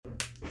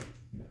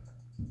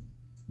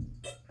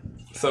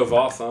So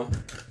Voss, huh?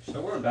 Should I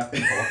wear a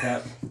backwards ball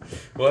cap?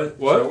 What?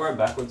 Should I wear a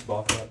backwards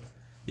ball cap?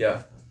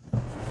 Yeah.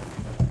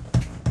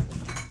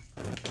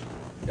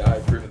 Yeah, I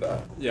approve of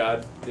that.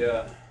 Yeah,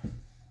 yeah.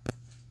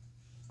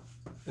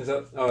 Is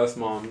that? Oh, that's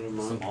mom. Never It's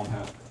a mind. mom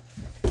hat.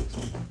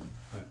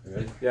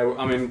 Ready? Yeah,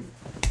 I mean.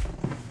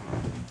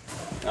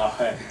 Oh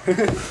hey.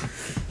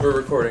 We're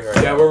recording right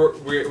Yeah, now.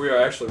 we are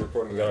actually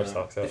recording. We got our right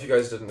socks If out. you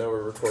guys didn't know,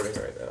 we're recording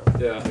right now. now.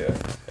 Yeah. Yeah.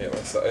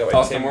 Anyway,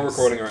 Austin, we're Tim's-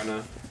 recording right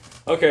now.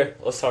 Okay,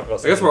 let's talk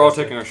about. I guess we're all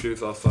taking our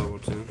shoes off, so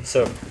too.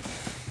 So,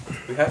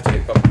 We have to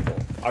get comfortable.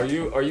 are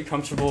you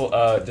comfortable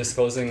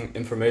disclosing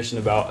information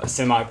about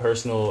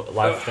semi-personal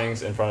life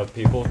things in front of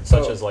people,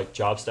 such as like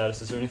job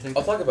statuses or anything?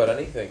 I'll talk about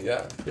anything.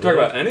 Yeah. You talk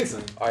about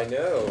anything. I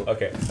know.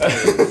 Okay.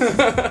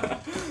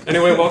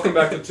 Anyway, welcome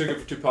back to the Too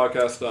Good for Two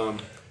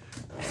podcast.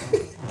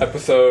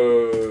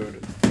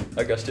 Episode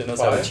Agastya knows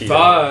how to cheat.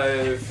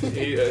 5.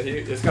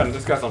 This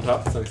guy's on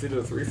top of things. He did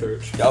his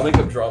research. Yeah, I'll make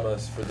up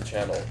dramas for the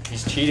channel.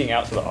 He's cheating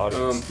out to the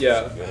audience.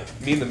 Yeah. So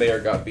good. Me and the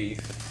mayor got beef.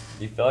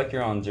 You feel like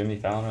you're on Jimmy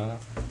Fallon right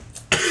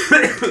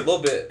now? A little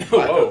bit.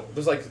 Whoa.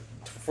 There's like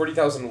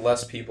 40,000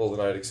 less people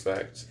than I'd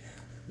expect.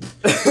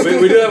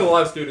 we do have a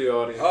live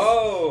studio audience.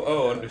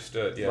 Oh,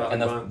 understood. Yeah.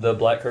 And the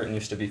black curtain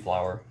used to be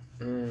flour.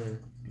 Mm.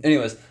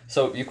 Anyways,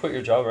 so you quit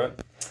your job, right?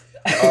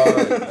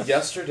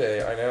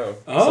 Yesterday, I know.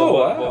 Oh, So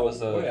wow. what was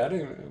the- Wait, I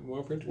didn't.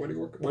 Where do you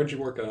work? Where'd you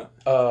work at?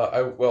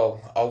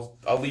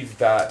 I'll leave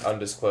that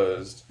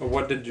undisclosed. Or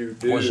what did you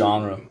do? What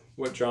genre?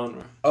 What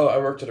genre? Oh, I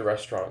worked at a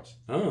restaurant.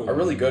 Oh. A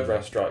really good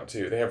restaurant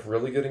too. They have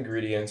really good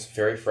ingredients,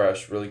 very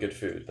fresh, really good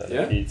food. That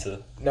Yeah?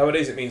 pizza.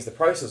 Nowadays it means the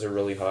prices are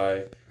really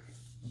high,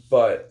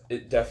 but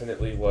it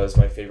definitely was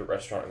my favorite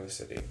restaurant in the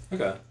city.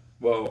 Okay.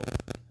 Well,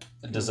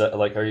 Does that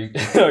like are you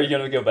are you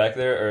gonna go back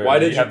there or Why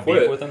do did you have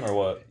quit? beef with him or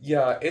what?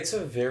 Yeah, it's a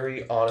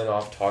very on and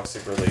off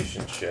toxic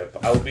relationship.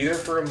 I'll be there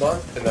for a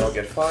month and then I'll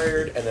get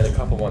fired, and then a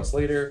couple months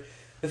later.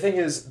 The thing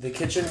is, the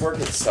kitchen work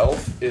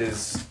itself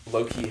is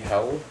low-key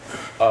hell.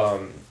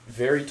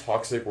 Very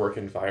toxic work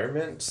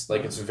environment.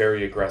 Like, it's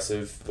very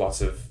aggressive,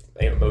 lots of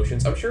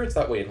emotions. I'm sure it's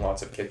that way in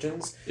lots of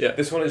kitchens. yeah.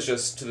 This one is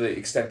just to the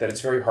extent that it's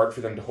very hard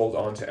for them to hold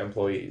on to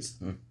employees.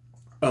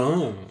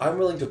 Oh. I'm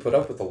willing to put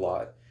up with a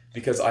lot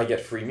because I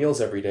get free meals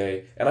every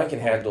day and I can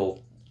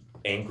handle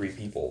angry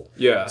people.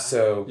 Yeah.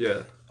 So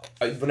Yeah.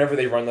 whenever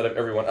they run that up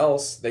everyone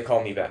else, they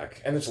call me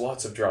back. And there's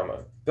lots of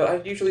drama. But I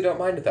usually don't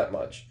mind it that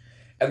much.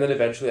 And then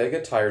eventually I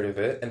get tired of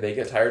it, and they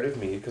get tired of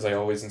me because I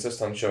always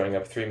insist on showing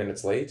up 3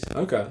 minutes late.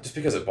 Okay. Just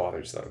because it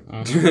bothers them.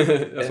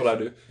 That's what I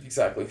do.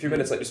 Exactly. 3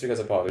 minutes late just because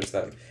it bothers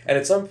them. And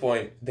at some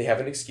point, they have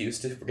an excuse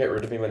to get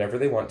rid of me whenever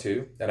they want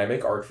to. And I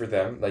make art for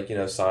them, like,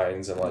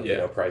 signs and,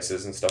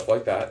 prices and stuff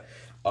like that.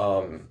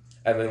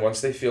 And then once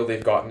they feel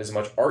they've gotten as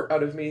much art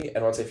out of me,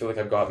 and once they feel like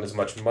I've gotten as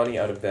much money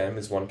out of them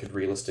as one could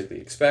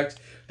realistically expect,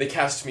 they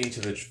cast me to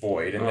the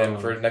void. And then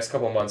for the next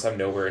couple of months, I'm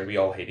nowhere, and we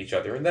all hate each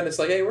other. And then it's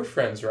like, hey, we're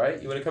friends,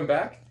 right? You want to come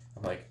back?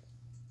 I'm like,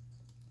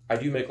 I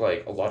do make,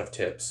 a lot of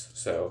tips,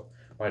 so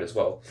might as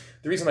well.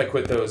 The reason I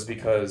quit, though, is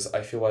because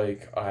I feel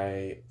like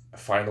I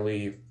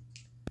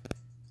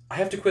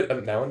have to quit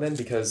now and then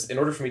because in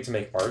order for me to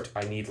make art,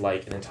 I need,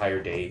 an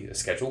entire day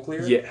schedule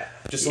clear. Yeah.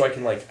 Just so I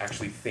can,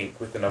 actually think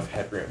with enough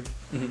headroom.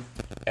 Mhm.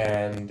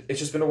 And it's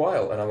just been a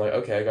while, and I'm like,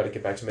 okay, I gotta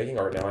get back to making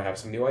art now. I have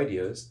some new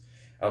ideas.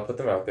 I'll put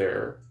them out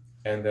there,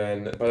 and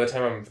then by the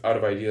time I'm out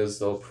of ideas,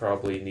 they'll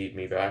probably need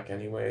me back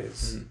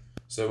anyways. Mhm.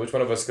 So which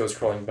one of us goes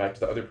crawling back to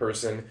the other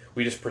person?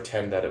 We just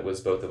pretend that it was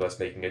both of us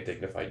making a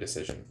dignified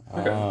decision.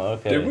 Okay.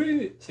 Okay. Did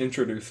we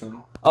introduce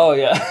him? Oh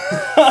yeah.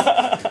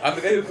 I'm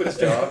the guy who quit his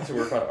job to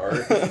work on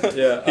art.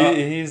 Yeah.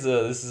 He's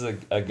this is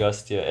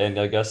Agastya, and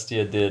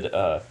Agastya did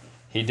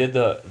he did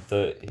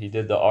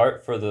the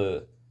art for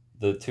the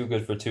Too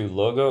Good for Two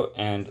logo,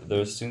 and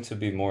there's soon to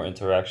be more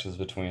interactions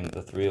between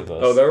the three of us.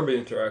 Oh, there will be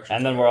interaction.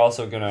 And then we're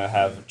also gonna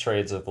have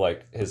trades of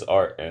his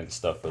art and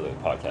stuff for the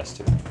podcast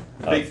too.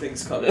 Big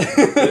things coming.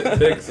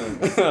 Big things.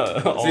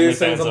 See these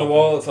things on the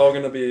wall. It's all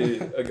gonna be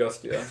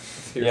Agastya.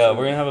 Yeah,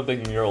 we're gonna have a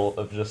big mural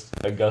of just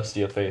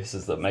Agastya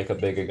faces that make a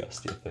big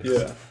Agastya face.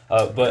 Yeah.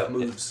 That But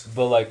moves.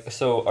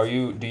 so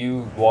do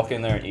you walk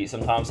in there and eat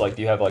sometimes? Like,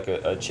 do you have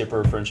a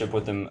chipper friendship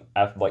with them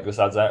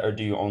besides that, or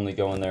do you only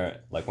go in there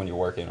when you're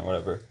working or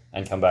whatever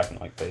and come back in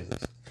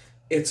phases?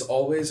 It's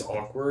always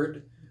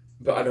awkward,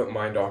 but I don't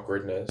mind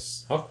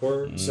awkwardness.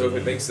 Awkward. So if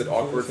it makes it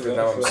awkward for them,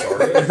 I'm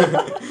sorry.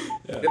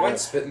 They might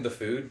spit in the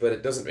food, but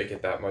it doesn't make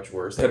it that much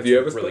worse. Have you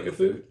ever It's spit in the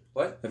food?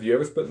 What? Have you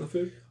ever spit in the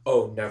food?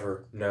 Oh,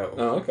 never. No.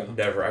 Oh, okay.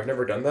 Never. I've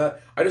never done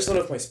that. I just don't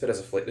know if my spit has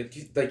a flavor.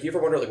 You ever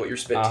wonder what your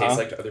spit tastes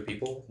like to other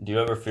people? Do you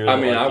ever fear? I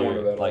that, mean, I you're,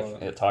 wonder that a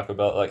lot. at Taco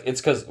Bell, it's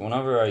because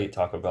whenever I eat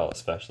Taco Bell,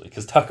 especially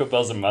because Taco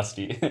Bell's a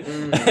musty.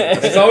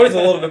 It's always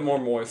a little bit more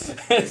moist.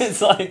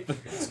 It's like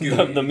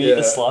the meat is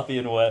Yeah. sloppy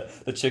and wet,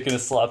 the chicken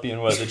is sloppy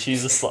and wet, the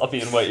cheese is sloppy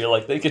and wet. You're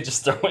like, they could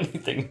just throw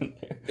anything in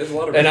there. There's a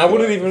lot of. And I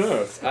wouldn't even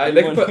notice.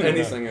 They could put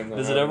anything in there.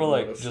 Does I it ever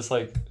wouldn't notice. just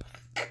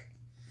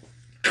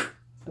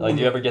Like,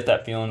 do you ever get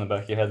that feeling in the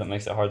back of your head that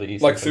makes it hard to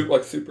eat? Like super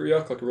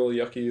yuck, like a really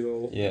yucky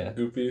little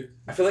goopy.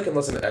 I feel like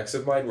unless an ex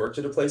of mine worked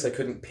at a place, I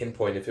couldn't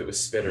pinpoint if it was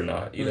spit or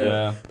not, you know?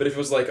 Yeah. But if it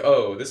was like,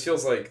 oh, this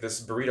feels like this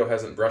burrito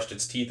hasn't brushed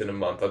its teeth in a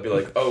month, I'd be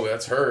like, oh,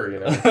 that's her,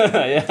 you know?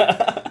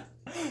 Yeah.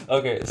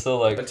 Okay, so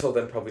like... Until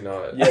then, probably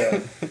not.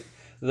 Yeah.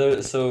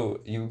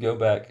 So you go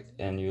back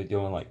and you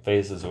go in like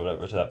phases or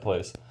whatever to that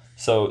place.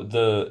 So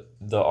the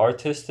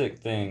artistic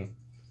thing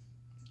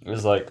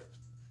is like,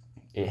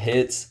 it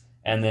hits...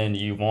 And then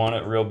you want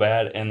it real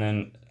bad, and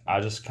then I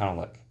just kind of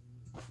like,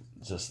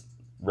 just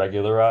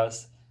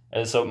regularize.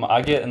 And so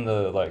I get in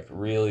the like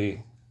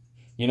really,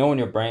 you know when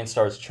your brain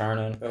starts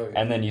churning,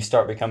 and then you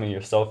start becoming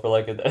yourself for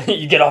like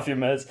you get off your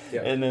meds,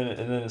 and then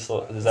it's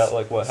like, is that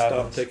like what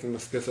happens? Stop taking the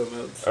schizo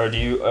meds. Or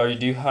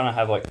do you kind of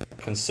have like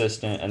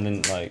consistent, and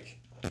then like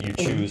you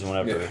choose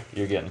whenever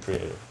you're getting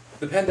creative?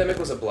 The pandemic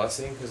was a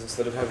blessing because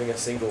instead of having a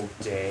single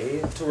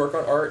day to work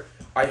on art,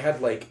 I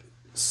had like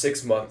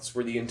 6 months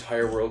where the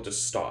entire world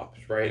just stopped,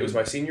 right? It was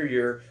my senior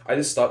year. I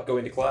just stopped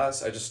going to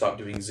class. I just stopped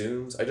doing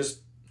Zooms. I just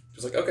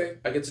was like, okay,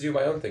 I get to do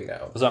my own thing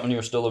now. Was that when you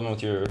were still living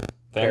with your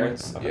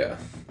parents? Okay. Yeah,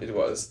 it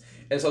was.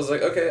 And so I was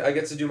like, okay, I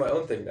get to do my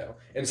own thing now.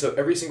 And so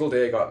every single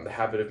day I got in the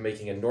habit of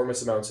making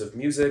enormous amounts of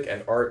music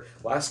and art.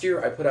 Last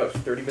year I put out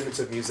 30 minutes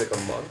of music a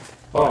month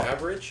on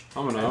average.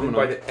 And then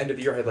by the end of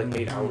the year I had like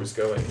 8 hours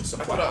going. So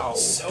I put out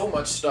so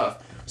much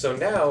stuff. So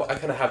now I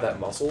kind of have that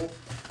muscle.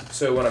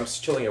 So when I'm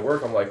chilling at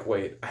work, I'm like,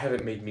 wait, I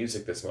haven't made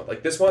music this month.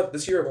 Like this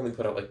year I've only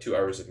put out like 2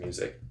 hours of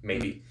music,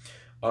 maybe.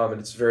 And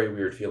it's a very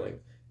weird feeling.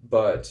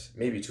 But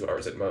maybe 2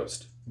 hours at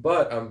most.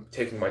 But I'm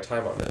taking my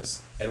time on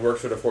this. And work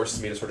sort of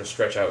forces me to sort of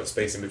stretch out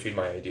space in between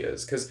my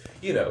ideas. Because,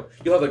 you know,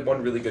 you'll have like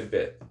one really good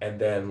bit. And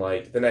then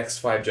like the next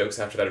 5 jokes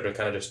after that are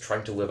kind of just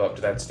trying to live up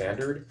to that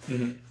standard.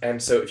 Mm-hmm.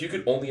 And so if you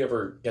could only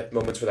ever get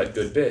moments for that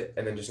good bit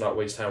and then just not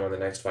waste time on the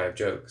next 5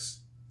 jokes,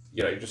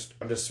 you know,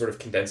 I'm just sort of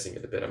condensing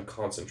it a bit. I'm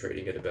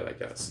concentrating it a bit, I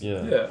guess.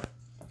 Yeah. Yeah.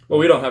 Well,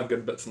 we don't have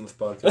good bits in this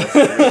podcast, so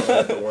we don't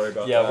have to worry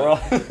about that. Yeah, we're all...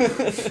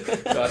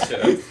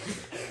 Gotcha.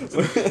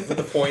 With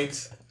the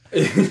point.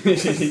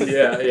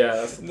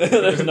 yeah.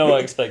 There's no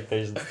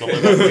expectations.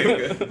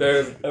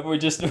 We're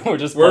just below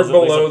surprised the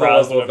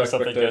level whenever of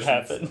something good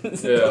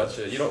happens. Yeah.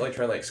 Gotcha. You don't like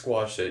try and like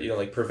squash it. You don't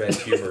like prevent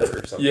humor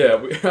or something. Yeah,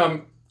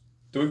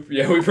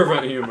 we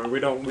prevent humor. We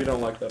don't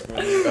like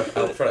that.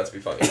 I'll try not to be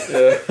funny.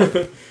 Yeah.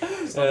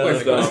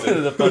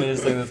 The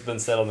funniest thing that's been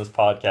said on this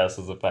podcast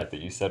was the fact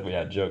that you said we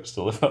had jokes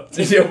to live up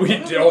to. Yeah, we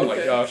did. Oh my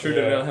gosh, who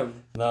did not have?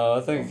 No,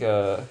 I think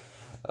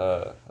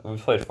we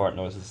played fart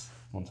noises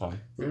one time.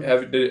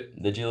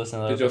 Did you listen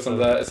to that? Did you listen to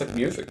that? It's like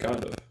music,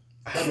 kind of.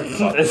 I haven't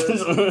caught this.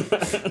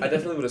 I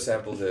definitely would have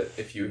sampled it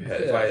if you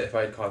had if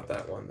I had caught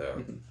that one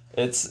though.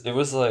 It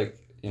was like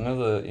you know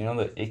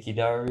the icky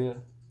diarrhea.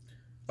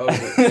 Oh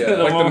yeah,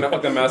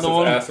 like the massive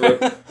ass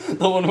rip.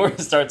 The one where it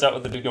starts out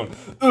with the dude going,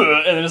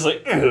 and then it's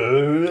like,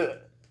 yeah.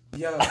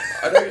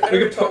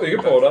 You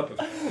can pull it up.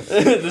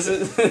 This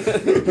is.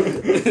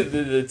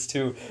 It's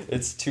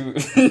too.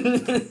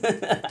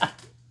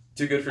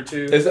 Too good for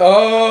two. Let's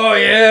go.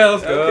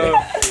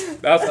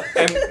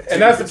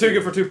 And that's the Too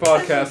Good for Two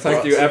podcast.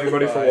 Thank you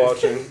everybody for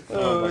watching.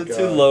 Oh my God.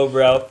 Too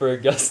lowbrow for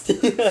Agastya.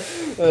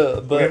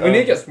 But we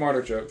need to get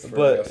smarter jokes.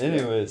 But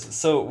anyways,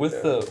 so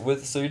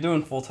so you're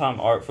doing full-time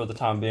art for the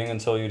time being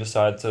until you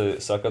decide to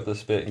suck up the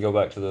spit and go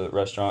back to the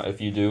restaurant if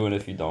you do and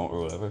if you don't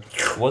or whatever.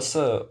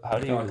 How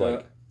do you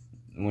like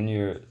when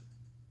you're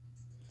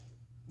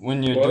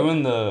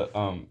doing the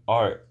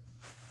art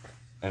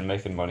and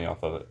making money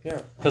off of it?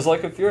 Yeah. Because,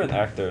 like, if you're an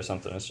actor or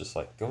something, it's just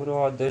like, go to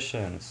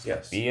auditions.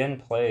 Yes. Be in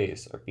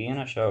plays or be in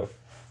a show.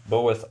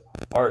 But with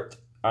art,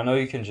 I know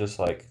you can just,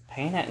 like,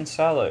 paint it and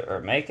sell it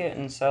or make it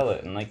and sell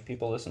it and, like,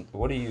 people listen.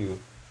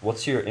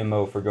 What's your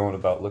MO for going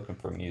about looking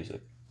for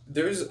music?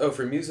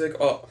 For music,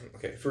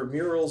 for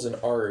murals and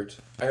art,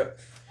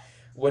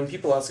 when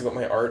people ask about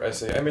my art, I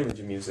say, I mainly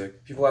do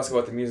music. People ask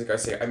about the music, I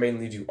say, I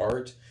mainly do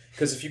art.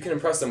 Because if you can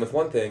impress them with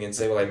one thing and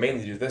say, well, I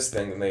mainly do this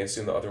thing, then they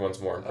assume the other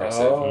one's more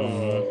impressive.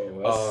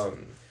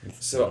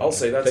 So I'll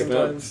say that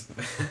sometimes.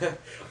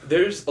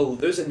 There's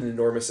an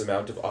enormous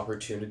amount of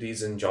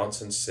opportunities in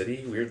Johnson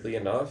City, weirdly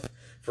enough,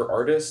 for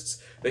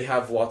artists. They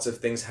have lots of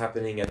things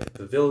happening at the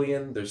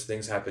Pavilion. There's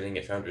things happening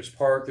at Founders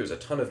Park. There's a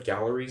ton of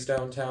galleries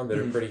downtown that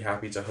are pretty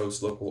happy to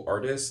host local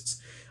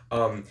artists.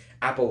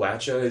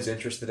 Appalachia is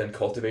interested in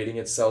cultivating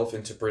itself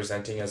into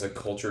presenting as a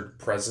cultured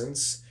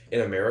presence in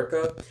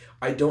America.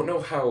 I don't know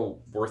how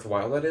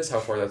worthwhile that is, how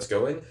far that's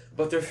going,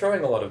 but they're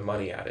throwing a lot of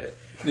money at it.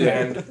 Yeah.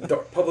 And the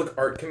Public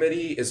Art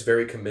Committee is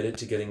very committed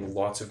to getting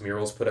lots of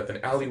murals put up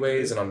in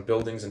alleyways and on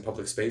buildings and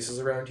public spaces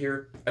around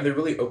here. And they're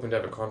really open to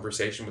have a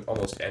conversation with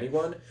almost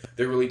anyone.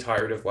 They're really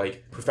tired of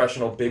like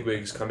professional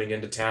bigwigs coming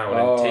into town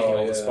and taking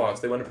all the spots.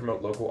 They want to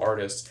promote local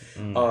artists.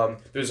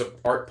 There's an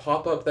art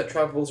pop-up that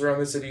travels around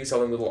the city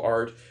selling little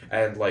art.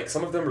 And like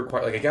some of them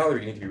require, like a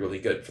gallery, you need to be really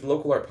good. For the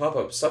local art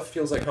pop-up, stuff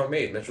feels like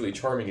homemade and that's really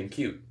charming and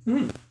cute.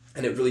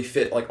 And it really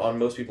fit like on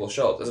most people's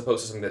shelves, as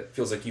opposed to something that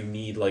feels like you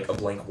need like a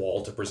blank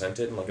wall to present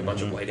it and like a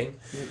bunch of lighting.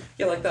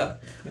 Yeah, like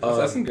that.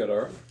 That's some good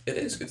art. It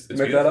is. It's you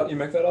make that up? You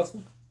make that,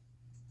 Austin?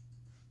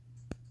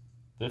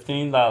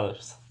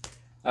 $15.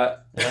 I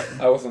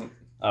wasn't.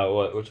 Oh,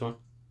 what? Which one?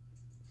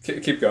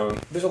 Keep going.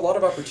 There's a lot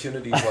of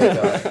opportunities like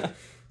that.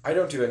 I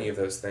don't do any of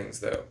those things,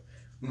 though.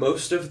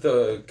 Most of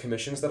the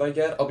commissions that I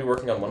get, I'll be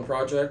working on one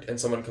project, and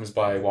someone comes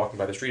by, walking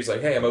by the street, he's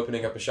like, hey, I'm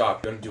opening up a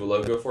shop. You want to do a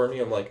logo for me?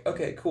 I'm like,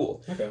 okay,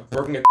 cool. Okay.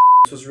 Working at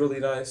was really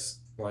nice.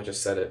 Well, I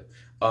just said it.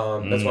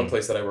 That's one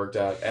place that I worked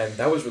at, and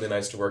that was really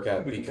nice to work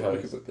at because...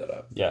 We can whip that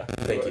up. Yeah.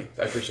 Thank you.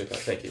 I appreciate that.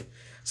 Thank you.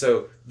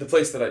 So, the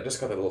place that I... Just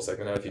cut that little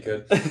segment out if you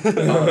could.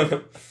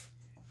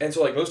 And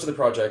so, like, most of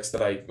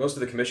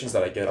the commissions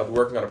that I get, I'll be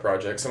working on a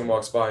project, someone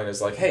walks by and is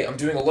like, hey, I'm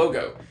doing a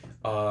logo.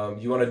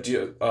 You want to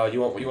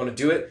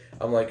do it?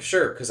 I'm like,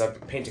 sure, because I'm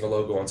painting a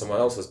logo on someone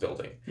else's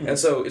building. And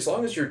so, as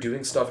long as you're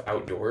doing stuff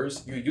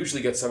outdoors, you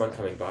usually get someone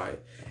coming by.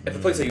 At the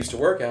place I used to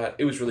work at,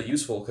 it was really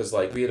useful because,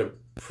 like, we had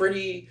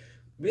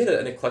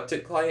an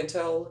eclectic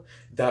clientele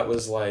that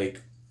was,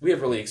 like, we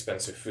had really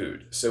expensive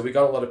food. So we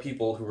got a lot of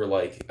people who were,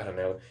 like, I don't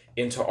know,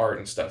 into art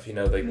and stuff, you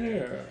know, like...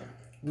 Yeah.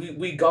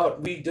 We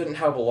didn't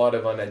have a lot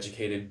of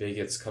uneducated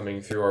bigots coming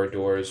through our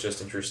doors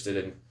just interested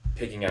in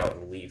picking out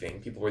and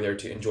leaving. People were there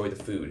to enjoy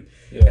the food.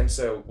 Yeah. And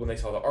so when they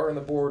saw the art on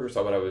the board or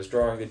saw what I was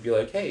drawing, they'd be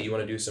like, hey, you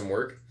want to do some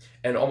work?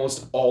 And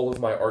almost all of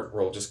my art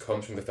world just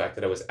comes from the fact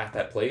that I was at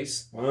that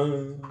place.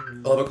 I'll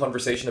have a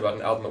conversation about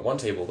an album at one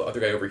table. The other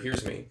guy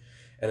overhears me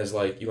and is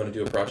like, you want to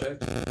do a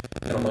project?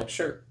 And I'm like,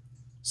 sure.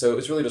 So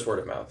it's really just word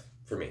of mouth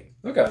for me.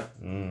 Okay.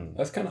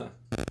 That's kind of...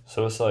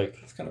 So it's like...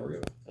 It's kind of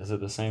real. Is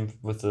it the same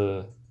with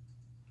the...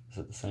 Is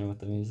it the same with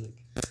the music?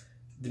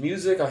 The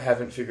music I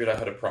haven't figured out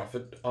how to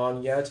profit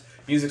on yet.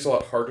 Music's a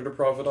lot harder to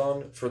profit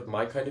on for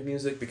my kind of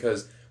music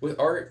because with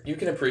art, you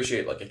can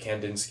appreciate like a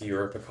Kandinsky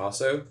or a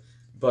Picasso,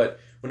 but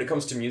when it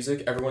comes to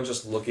music, everyone's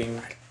just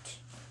looking...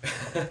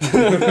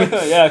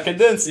 Yeah,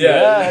 Kandinsky.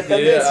 Yeah,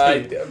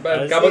 Kandinsky.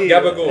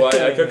 Gabagool.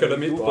 I cook it a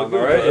meatball,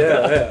 right?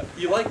 Yeah.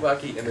 You like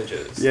wacky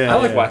images. Yeah, I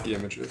like wacky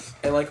images.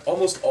 And like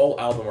almost all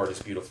album art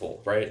is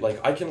beautiful, right? Like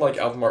I can like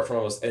album art from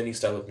almost any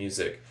style of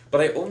music,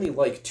 but I only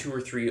like 2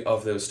 or 3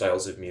 of those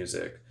styles of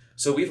music.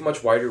 So we have a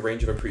much wider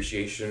range of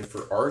appreciation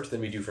for art than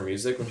we do for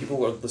music. When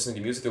people are listening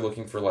to music, they're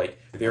looking for like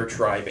their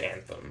tribe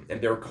anthem and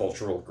their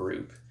cultural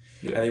group.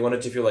 Yeah. And they want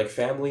it to feel like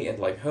family and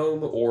like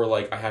home, or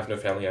like I have no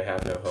family, I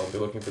have no home.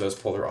 They're looking for those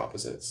polar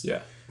opposites.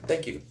 Yeah.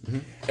 Thank you.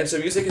 Mm-hmm. And so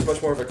music is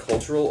much more of a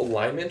cultural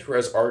alignment,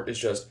 whereas art is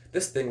just,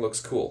 this thing looks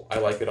cool. I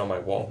like it on my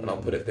wall, and I'll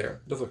put it there.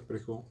 It does look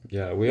pretty cool.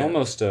 Yeah, we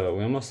almost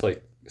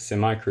like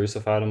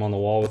semi-crucified him on the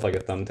wall with like a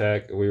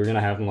thumbtack. We were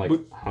gonna have him like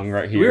hung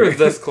right here. We were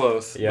this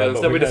close. Yeah, but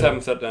instead we just have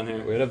him set down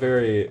here. We had a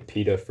very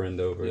PETA friend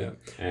over. Yeah.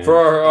 And for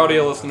our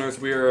audio listeners,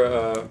 we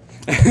got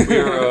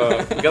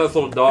this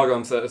little dog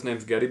on set. His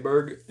name's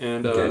Gettysburg,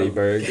 and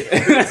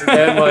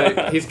and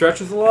like he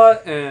stretches a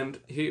lot, and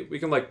we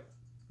can like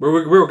we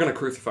were gonna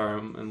crucify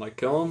him and like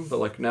kill him, but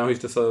like now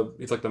he's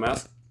like the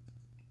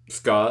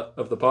mascot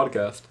of the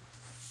podcast.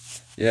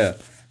 Yeah.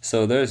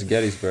 So there's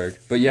Gettysburg,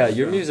 but yeah,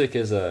 your music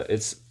is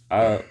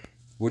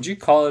would you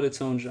call it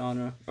its own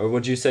genre, or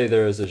would you say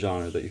there is a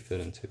genre that you fit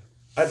into?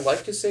 I'd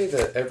like to say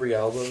that every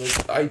album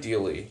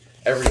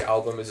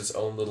is its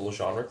own little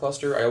genre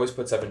cluster. I always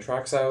put 7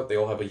 tracks out. They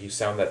all have a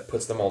sound that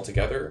puts them all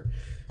together,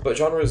 but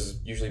genre is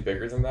usually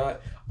bigger than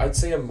that. I'd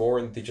say I'm more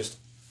in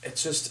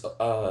it's just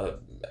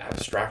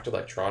abstract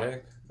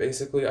electronic,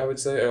 basically, I would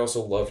say. I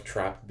also love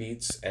trap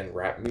beats and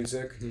rap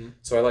music,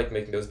 so I like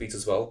making those beats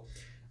as well.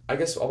 I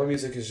guess all my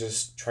music is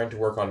just trying to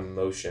work on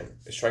motion.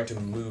 It's trying to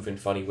move in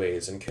funny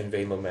ways and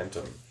convey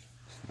momentum.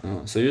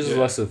 So yours is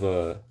less of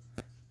a...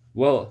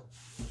 Well,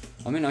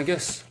 I mean, I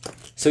guess...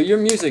 So your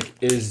music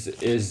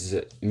is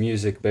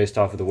music based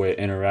off of the way it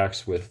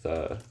interacts with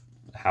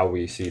how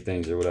we see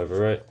things or whatever,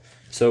 right?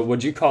 So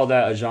would you call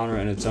that a genre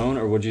in its own,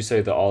 or would you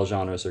say that all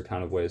genres are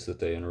kind of ways that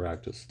they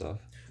interact with stuff?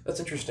 That's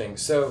interesting.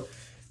 So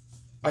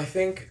I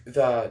think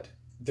that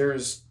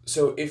there's...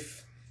 So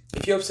if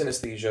you have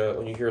synesthesia,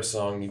 when you hear a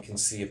song, you can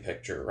see a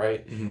picture,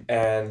 right? Mm-hmm.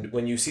 And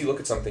when you look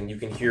at something, you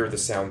can hear the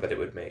sound that it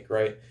would make,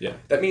 right? Yeah.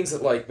 That means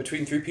that, like,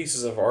 between 3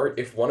 pieces of art,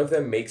 if one of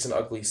them makes an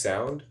ugly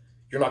sound,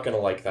 you're not going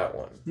to like that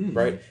one,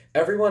 right?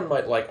 Everyone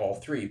might like all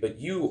 3, but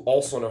you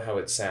also know how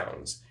it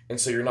sounds, and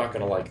so you're not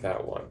going to like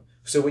that one.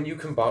 So when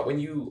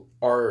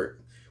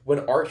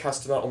art has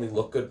to not only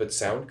look good but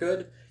sound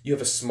good, you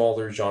have a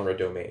smaller genre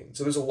domain.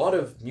 So there's a lot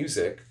of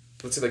music.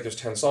 Let's say like there's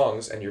 10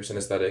 songs and you're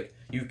synesthetic,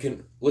 you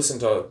can listen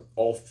to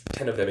all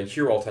 10 of them and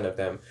hear all 10 of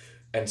them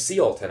and see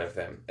all 10 of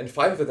them. And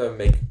 5 of them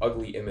make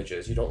ugly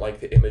images. You don't like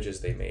the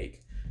images they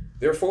make.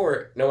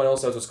 Therefore, no one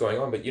else knows what's going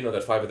on, but you know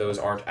that 5 of those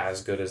aren't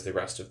as good as the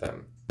rest of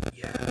them.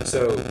 Yeah.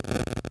 So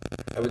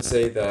I would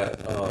say that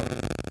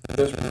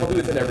there's probably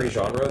within every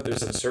genre,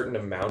 there's a certain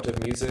amount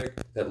of music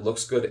that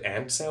looks good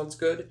and sounds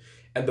good,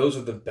 and those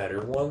are the better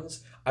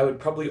ones. I would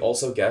probably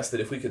also guess that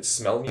if we could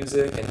smell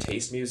music and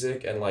taste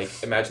music and like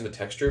imagine the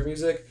texture of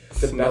music,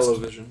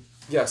 Smell-o-vision.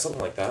 Yeah,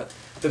 something like that.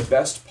 The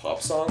best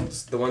pop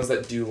songs, the ones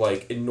that do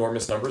like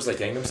enormous numbers, like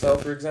Gangnam Style,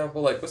 for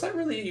example, like was that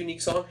really a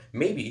unique song?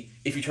 Maybe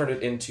if you turned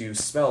it into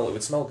smell, it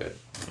would smell good.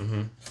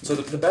 Mm-hmm. So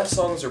the best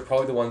songs are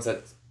probably the ones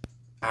that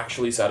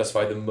actually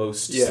satisfy the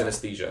most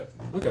synesthesia.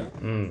 Okay.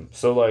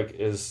 So like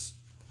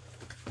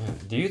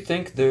do you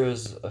think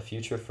there's a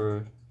future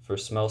for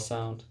smell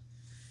sound?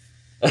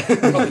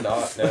 Probably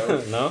not.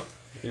 No. No?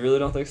 You really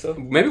don't think so?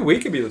 Maybe we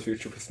could be the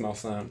future for smell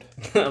sound.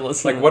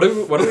 Let's like, what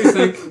do we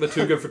think the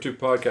Too Good for Two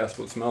podcast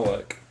would smell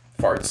like?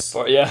 Farts.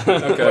 Yeah.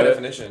 Okay. By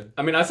definition.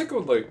 I mean, I think it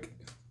would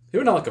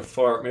maybe not like a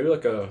fart, maybe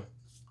like a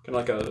kind of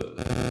like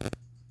a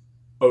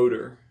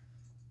odor,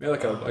 maybe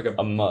like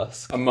a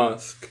musk. A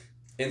musk.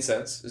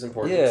 Incense is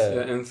important.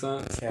 Yeah,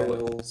 incense.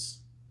 Candles.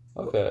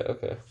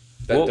 Okay.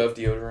 That Dove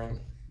deodorant.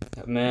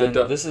 Man,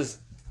 this is.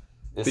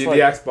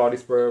 The Axe body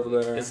spray over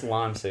there. It's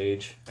lime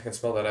sage. I can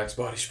smell that Axe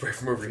body spray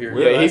from over here.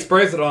 Yeah, he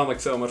sprays it on like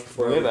so much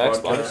before. We have Axe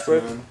body spray.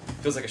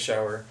 Feels like a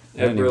shower.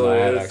 Yeah, it really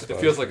is. It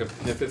feels like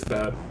if it's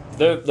bad.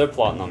 They're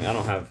plotting on me. I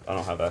don't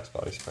have Axe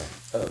body spray.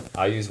 Oh.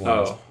 I use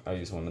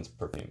women's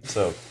perfume.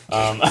 So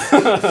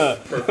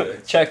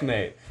Perfect.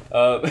 Checkmate.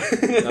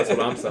 That's what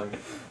I'm saying.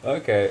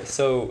 Okay,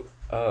 so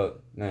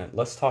man,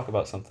 let's talk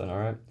about something, all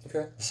right?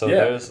 Okay. So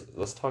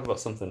let's talk about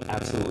something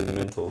absolutely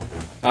mental.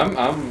 My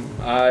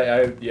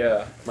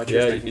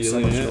chair's making so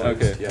much noise.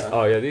 Okay. Yeah.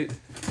 Oh yeah,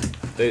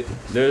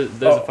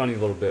 there's a funny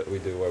little bit we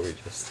do where we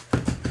just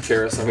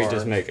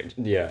make it.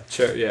 Yeah.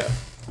 Sure. Yeah.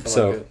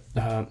 So,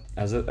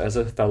 as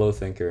a fellow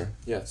thinker,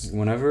 yes.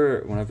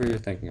 Whenever you're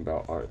thinking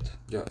about art,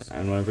 yes,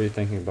 and whenever you're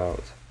thinking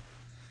about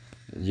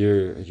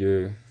your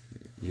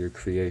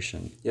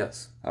creation,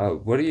 yes,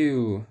 what do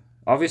you?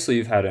 Obviously,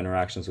 you've had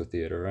interactions with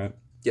theater, right?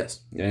 Yes.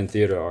 And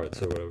theater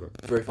arts or whatever.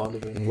 Very fond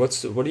of it.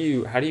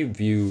 How do you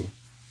view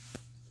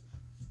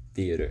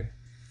theater?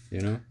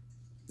 You know,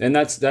 and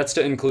that's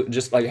to include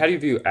just like how do you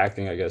view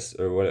acting, I guess,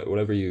 or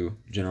whatever you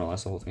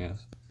generalize the whole thing as.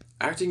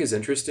 Acting is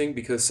interesting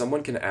because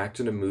someone can act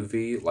in a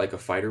movie like a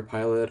fighter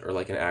pilot or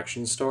like an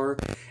action star,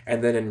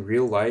 and then in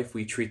real life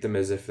we treat them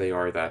as if they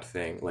are that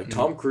thing. Like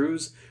Tom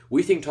Cruise,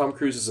 we think Tom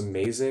Cruise is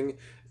amazing,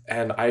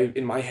 and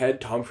in my head,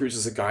 Tom Cruise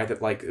is a guy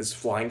that like is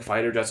flying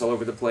fighter jets all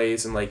over the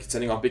place and like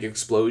sending off big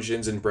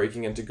explosions and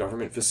breaking into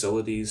government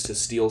facilities to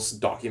steal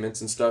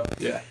documents and stuff.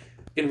 Yeah.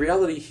 In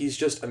reality, he's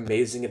just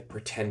amazing at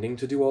pretending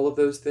to do all of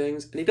those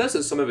things, and he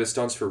does some of his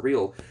stunts for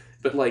real.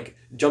 But like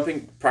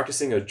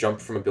practicing a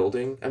jump from a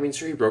building, I mean,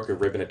 sure, he broke a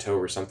rib and a toe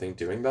or something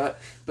doing that,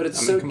 but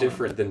it's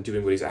different than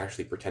doing what he's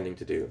actually pretending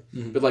to do.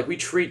 Mm-hmm. But like we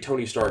treat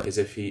Tony Stark as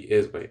if he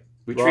is.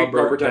 We treat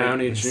Robert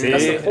Downey Jr.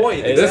 That's the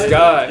point. This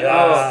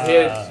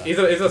guy, he's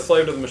a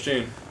slave to the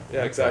machine.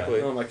 Yeah, exactly.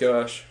 Oh my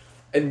gosh.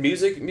 And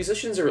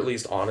musicians are at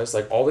least honest.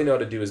 Like all they know how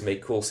to do is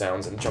make cool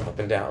sounds and jump up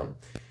and down.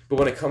 But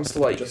when it comes to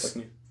like just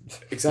like me.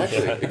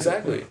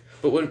 Exactly.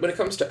 But when it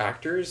comes to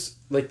actors,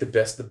 like the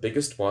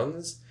biggest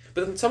ones.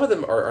 But then some of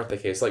them aren't the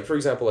case. Like, for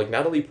example, like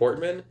Natalie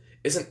Portman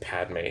isn't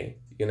Padme,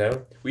 you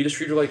know? We just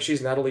treat her like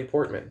she's Natalie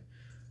Portman.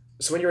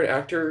 So when you're an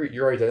actor,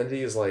 your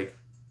identity is like,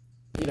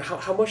 you know,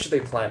 how much did they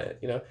plan it,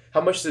 you know?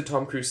 How much did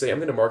Tom Cruise say, I'm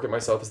going to market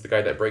myself as the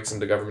guy that breaks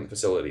into government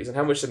facilities? And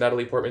how much did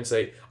Natalie Portman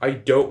say, I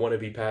don't want to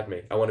be Padme,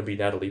 I want to be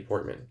Natalie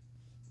Portman?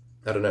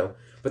 I don't know.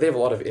 But they have a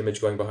lot of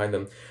image going behind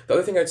them. The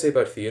other thing I'd say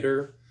about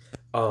theater,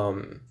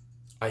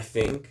 I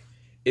think,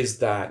 is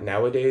that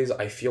nowadays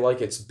I feel like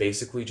it's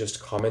basically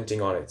just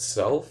commenting on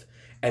itself,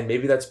 and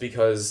maybe that's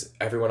because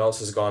everyone else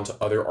has gone to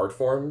other art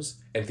forms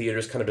and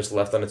theater's kind of just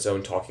left on its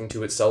own talking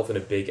to itself in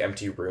a big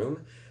empty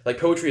room. Like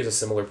poetry is a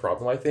similar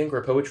problem, I think,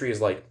 where poetry is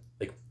like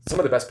some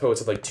of the best poets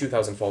have like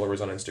 2,000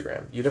 followers on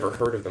Instagram. You've never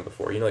heard of them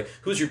before. You know, like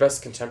who's your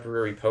best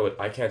contemporary poet?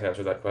 I can't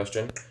answer that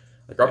question.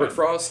 Like Robert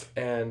Frost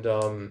and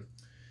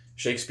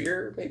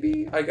Shakespeare,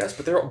 maybe, I guess,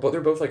 but they're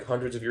both like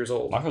hundreds of years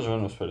old. Michael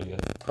Jordan was pretty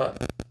good. Huh?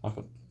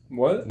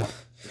 What?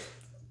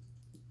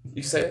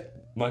 You say it?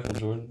 Michael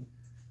Jordan.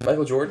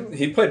 Michael Jordan?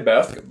 He played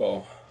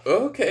basketball.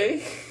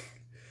 Okay.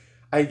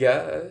 I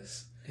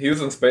guess. He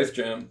was in Space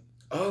Jam.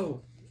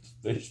 Oh.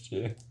 Space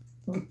Jam.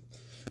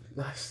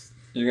 Nice.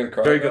 You're gonna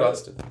cry. Very good,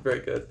 Austin.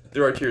 Very good.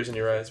 There are tears in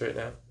your eyes right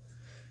now.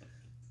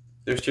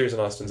 There's tears in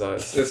Austin's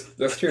eyes.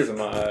 There's tears in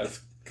my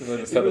eyes. Because I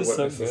just had to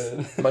witness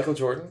this. Michael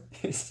Jordan?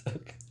 He's so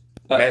good.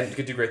 Man, he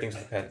could do great things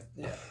with a pen.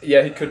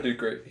 Yeah, he could do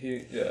great.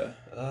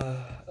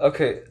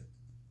 Okay.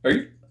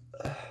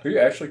 Are you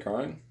actually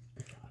crying?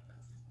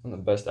 I'm the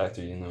best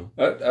actor you know.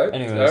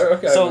 Anyways,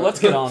 okay, so let's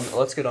get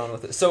on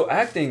with it. So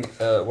acting,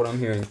 what I'm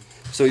hearing.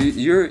 So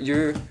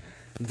you're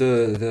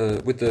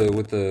with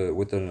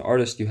an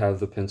artist you have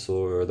the pencil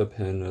or the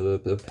pen or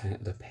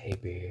the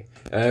paper.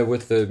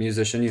 With the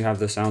musician you have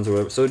the sounds or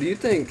whatever. So do you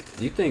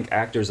think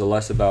actors are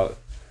less about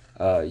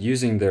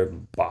using their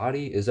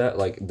body? Is that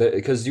like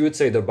because you would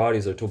say their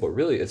bodies are a tool, but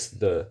really it's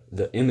the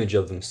image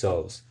of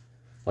themselves.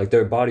 Like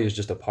their body is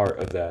just a part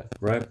of that,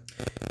 right?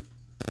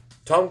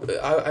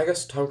 I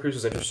guess Tom Cruise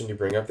is interesting to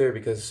bring up there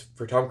because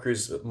for Tom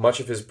Cruise,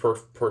 much of his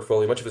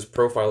portfolio, much of his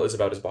profile is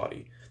about his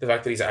body. The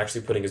fact that he's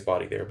actually putting his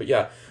body there. But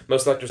yeah,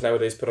 most actors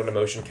nowadays put on a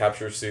motion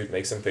capture suit,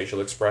 make some facial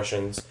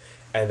expressions,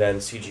 and then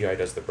CGI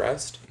does the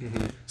rest.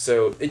 Mm-hmm.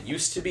 So it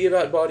used to be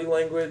about body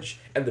language,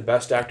 and the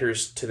best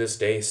actors to this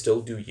day still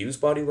do use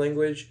body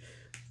language,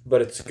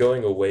 but it's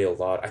going away a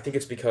lot. I think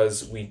it's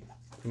because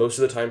most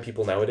of the time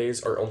people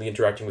nowadays are only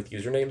interacting with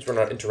usernames. We're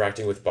not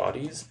interacting with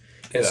bodies.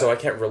 And so I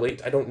can't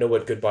relate. I don't know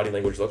what good body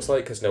language looks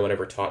like because no one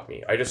ever taught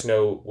me. I just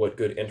know what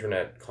good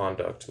internet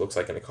conduct looks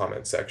like in the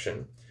comment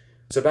section.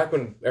 So back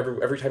when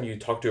every time you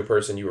talk to a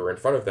person, you were in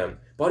front of them,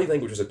 body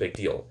language was a big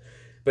deal.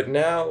 But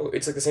now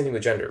it's like the same thing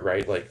with gender,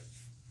 right? Like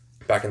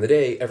back in the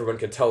day, everyone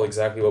could tell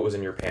exactly what was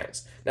in your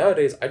pants.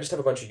 Nowadays, I just have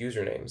a bunch of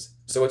usernames.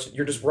 So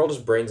we're all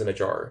just brains in a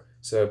jar.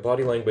 So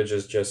body language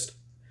is just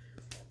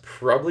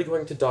probably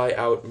going to die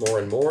out more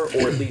and more,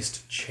 or at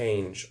least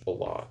change a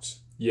lot.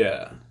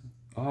 Yeah.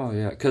 Oh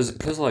yeah,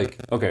 cause like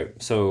okay,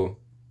 so,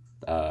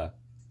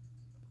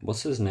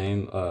 what's his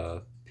name?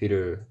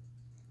 Peter.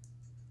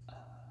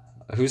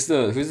 Who's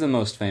the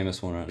most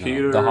famous one right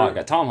Peter... now? The hot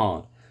guy, Tom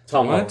Holland.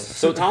 Tom Holland.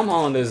 So Tom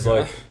Holland is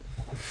like,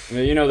 I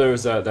mean, there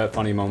was that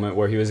funny moment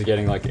where he was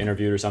getting like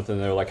interviewed or something.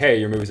 And they were like, "Hey,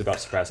 your movie's about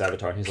to surpass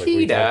Avatar." And he's like, "What are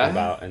you talking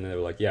about?" And they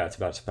were like, "Yeah, it's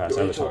about to surpass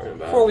Avatar."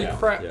 Holy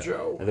crap,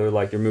 Joe! And they were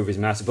like, "Your movie's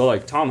massive," but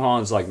like Tom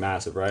Holland's like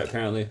massive, right?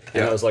 Apparently,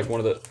 and that was like one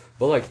of the.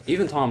 But like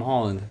even Tom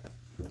Holland.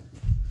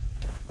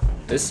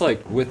 It's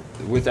like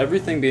with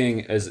everything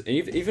being as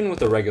even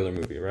with a regular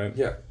movie, right?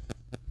 Yeah.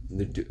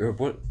 Or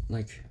what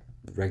like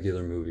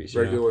regular movies?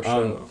 Regular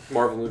show.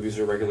 Marvel movies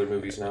are regular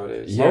movies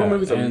nowadays. Yeah, Marvel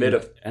movies are mid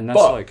of and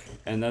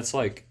that's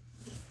like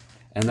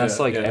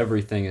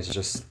everything is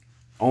just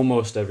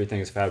almost everything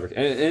is fabric,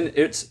 and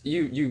it's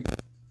you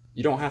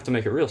don't have to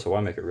make it real, so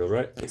why make it real,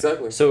 right?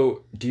 Exactly.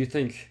 So do you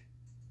think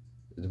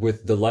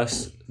with the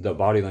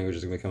body language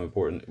is going to become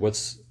important?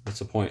 What's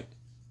the point?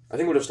 I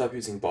think we'll just stop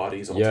using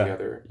bodies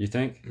altogether. You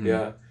think?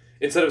 Yeah.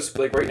 Instead of,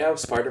 like, right now,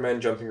 Spider-Man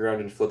jumping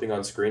around and flipping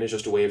on screen is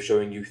just a way of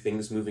showing you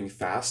things moving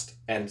fast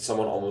and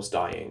someone almost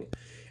dying.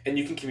 And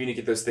you can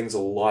communicate those things a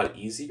lot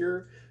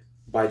easier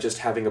by just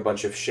having a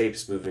bunch of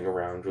shapes moving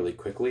around really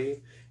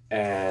quickly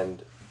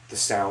and the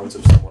sounds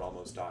of someone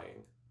almost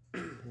dying.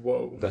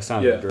 Whoa. That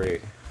sounded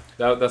great.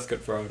 That's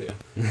good for audio.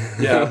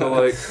 Yeah, but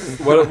like,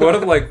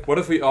 what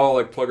if we all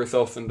like plug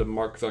ourselves into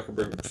Mark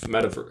Zuckerberg's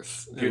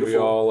metaverse and we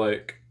all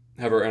like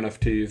have our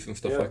NFTs and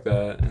stuff like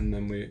that, and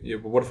then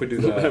but what if we do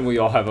that? And we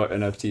all have our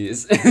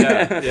NFTs.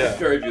 yeah.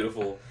 Very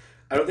beautiful.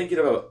 I don't think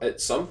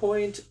at some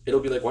point it'll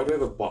be like, why do I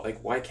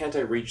have why can't I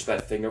reach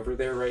that thing over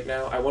there right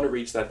now? I want to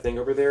reach that thing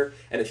over there,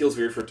 and it feels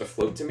weird for it to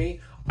float to me.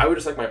 I would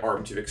just like my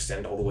arm to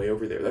extend all the way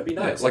over there. That'd be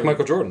nice. Yeah, like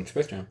Michael Jordan,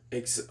 Space Jam.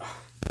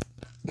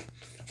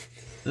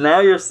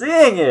 Now you're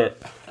seeing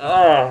it.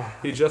 Oh.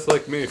 He's just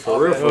like me,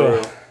 for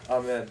real.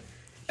 Oh man.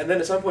 And then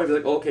at some point, be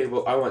like, okay,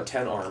 well, I want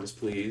 10 arms,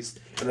 please.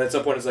 And then at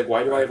some point, it's like,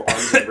 why do I have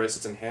arms and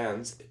wrists and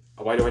hands?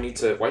 Why can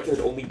it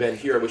only bend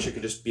here? I wish it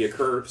could just be a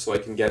curve so I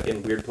can get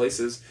in weird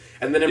places.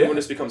 And then everyone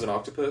just becomes an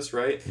octopus,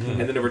 right? Mm-hmm.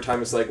 And then over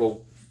time, it's like,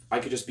 well, I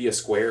could just be a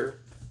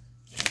square.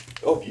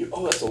 Oh,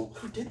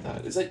 who did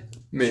that? Is that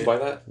me? Did you buy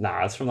that?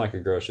 Nah, it's from like a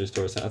grocery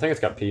store. I think it's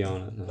got pee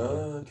on it.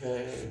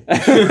 Okay.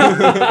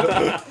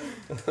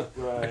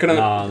 Right. I couldn't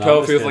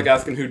tell if he was like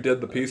asking who did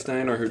the pee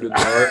stain or who did the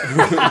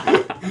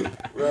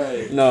art.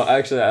 Right. No,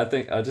 actually, I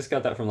think I just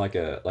got that from like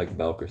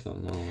Belk or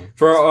something. I don't know.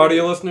 For our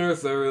audio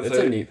listeners, it's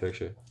a neat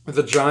picture. It's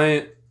a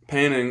giant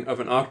painting of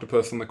an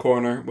octopus in the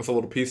corner with a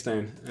little pee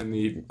stain in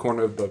the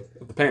corner of the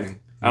painting.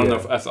 I don't know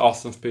if that's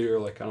Austin's pee or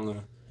like I don't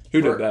know. Who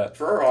did that?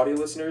 For our audio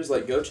listeners,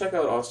 like, go check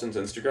out Austin's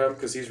Instagram,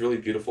 because he's really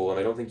beautiful, and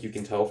I don't think you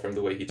can tell from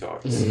the way he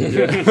talks.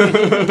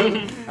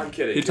 I'm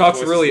kidding. He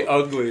talks really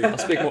ugly. I'll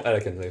speak more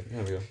elegantly.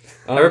 There we go.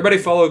 Everybody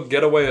follow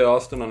Getaway at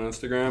Austin on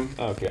Instagram.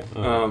 Okay.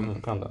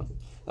 Calm down.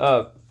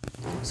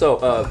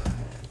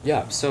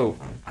 So,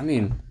 I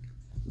mean,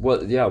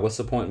 what's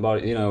the point in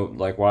body,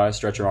 like, why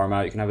stretch your arm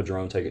out? You can have a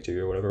drone take it to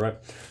you or whatever, right?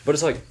 But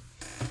it's like,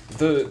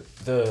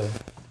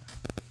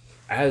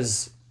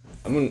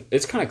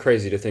 it's kind of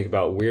crazy to think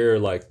about. We're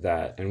like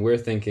that, and we're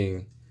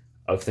thinking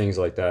of things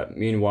like that.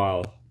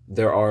 Meanwhile,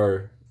 there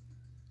are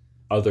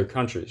other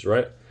countries,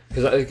 right?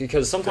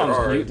 Because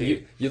sometimes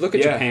you look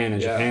at Japan,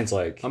 and Japan's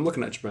like... I'm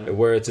looking at Japan.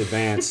 Where it's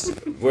advanced.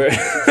 Where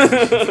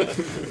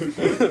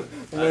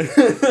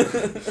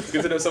It's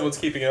good to know someone's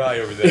keeping an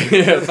eye over there.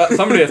 Yeah,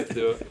 somebody has to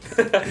do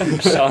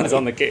it. Sean's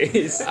on the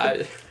case.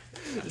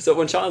 So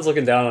when Sean's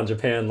looking down on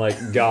Japan like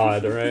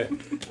God, right?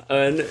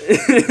 And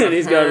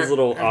he's got his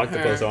little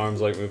octopus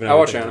arms like moving. I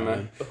watch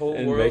anime. The whole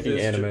and world making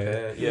is anime.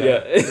 Japan.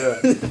 Yeah.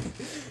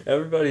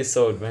 Everybody's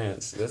so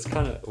advanced. That's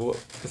kind of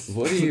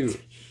what do you?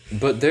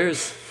 But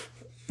there's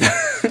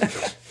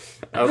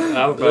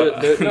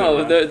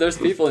there's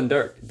people in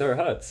dirt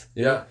huts.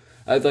 Yeah.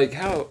 I like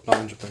how.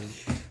 Not in Japan.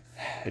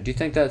 Do you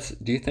think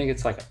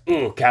it's like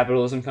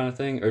capitalism kind of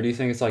thing, or do you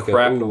think it's like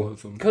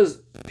capitalism?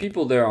 Because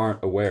people there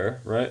aren't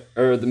aware, right?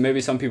 Or maybe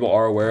some people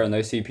are aware and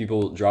they see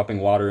people dropping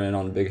water in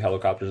on big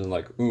helicopters and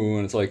like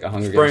and it's like a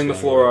Hunger Games. Spraying the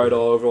fluoride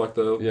all over like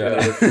the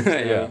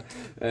yeah.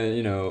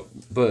 And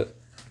but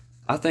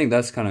I think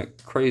that's kind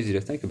of crazy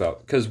to think about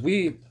because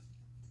we've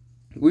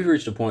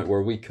reached a point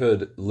where we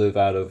could live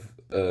out of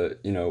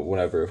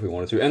whatever if we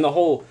wanted to, and the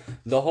whole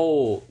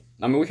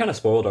I mean, we kind of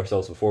spoiled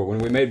ourselves before when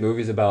we made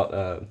movies about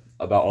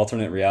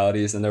alternate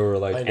realities, and there were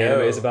like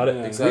animes about it.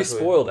 Yeah, exactly. We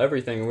spoiled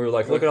everything. We were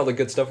like, look at all the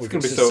good stuff we can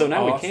do. So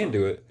now awesome. We can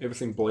do it. You ever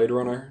seen Blade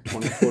Runner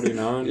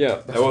 2049?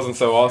 Yeah, that wasn't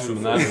so awesome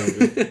in that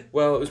movie.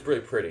 Well, it was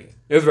pretty pretty.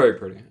 It was very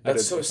pretty. I would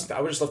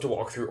just love to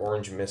walk through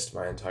orange mist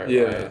my entire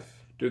life.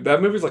 Dude,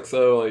 that movie's like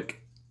so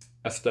like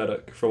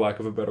aesthetic, for lack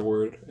of a better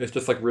word. It's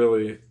just like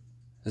really.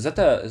 Is that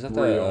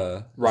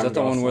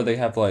the one where they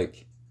have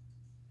like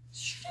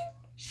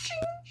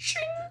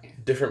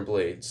different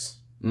blades?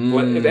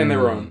 And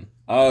their own.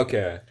 Oh,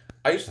 okay.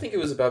 I used to think it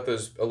was about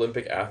those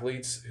Olympic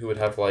athletes who would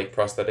have like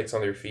prosthetics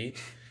on their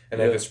feet and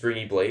they have the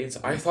springy blades.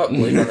 I thought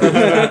Blade Runner was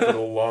that for the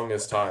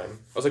longest time.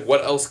 I was like,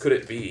 what else could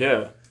it be?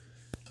 Yeah.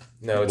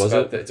 No, it's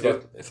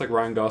it's like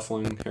Ryan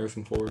Gosling,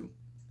 Harrison Ford.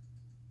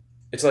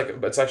 It's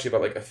actually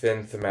about like a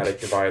thin thematic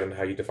divide on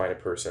how you define a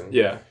person.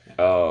 Yeah.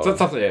 Oh. So it's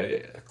something. Yeah.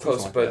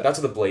 Close, like but that's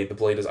what the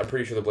blade is. I'm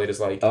pretty sure the blade is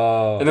like.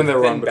 Oh. And then they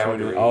run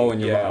boundary. between. Oh,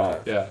 and yeah.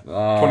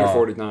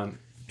 2049.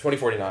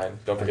 2049.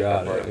 Don't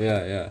forget that part.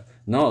 Yeah.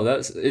 No,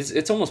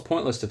 it's almost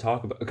pointless to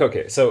talk about.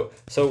 Okay, so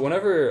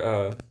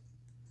whenever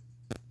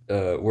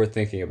we're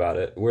thinking about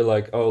it, we're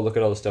like, oh, look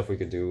at all the stuff we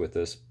could do with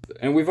this,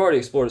 and we've already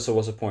explored it. So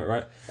what's the point,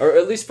 right? Or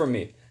at least for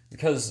me,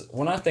 because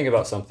when I think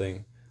about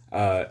something,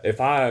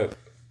 if I've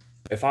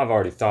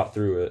already thought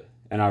through it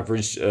and I've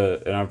reached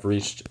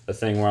a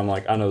thing where I'm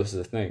like, I know this is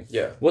a thing.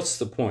 Yeah. What's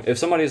the point? If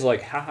somebody's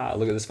like, haha,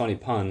 look at this funny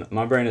pun,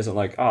 my brain isn't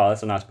like, oh,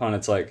 that's a nice pun.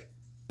 It's like,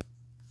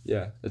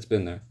 yeah, it's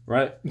been there,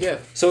 right? Yeah.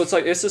 So it's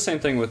like it's the same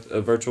thing with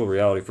virtual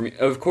reality for me.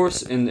 Of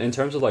course, in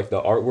terms of like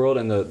the art world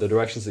and the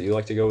directions that you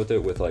like to go with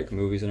it, with like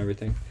movies and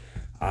everything,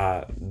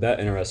 that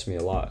interests me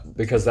a lot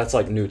because that's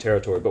like new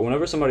territory. But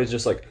whenever somebody's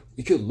just like,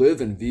 we could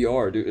live in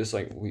VR, dude, it's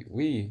like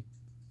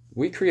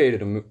we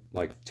created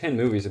like 10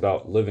 movies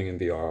about living in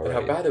VR already.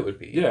 And how bad it would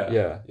be.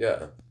 Yeah.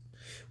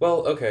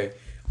 Well, okay.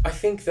 I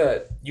think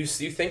that you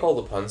think all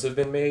the puns have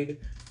been made,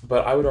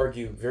 but I would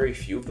argue very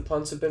few of the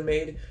puns have been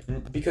made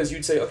because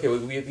you'd say, okay,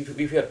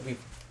 we've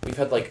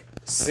had like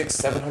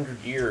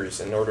 600-700 years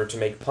in order to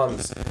make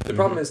puns. The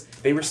problem is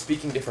they were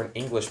speaking different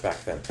English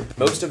back then.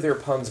 Most of their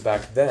puns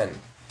back then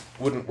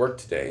wouldn't work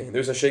today.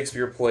 There's a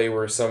Shakespeare play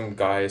where some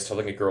guy is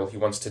telling a girl he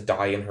wants to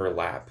die in her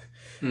lap.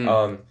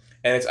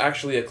 And it's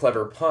actually a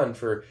clever pun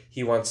for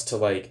he wants to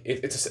like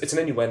it's an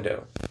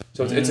innuendo,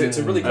 so it's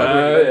a really clever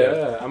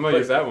innuendo. Yeah, I'm gonna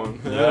use that one.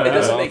 It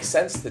doesn't make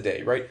sense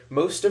today, right?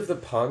 Most of the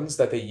puns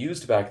that they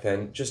used back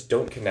then just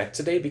don't connect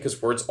today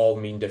because words all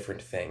mean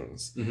different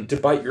things. To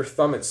bite your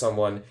thumb at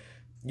someone,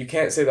 you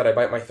can't say that I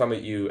bite my thumb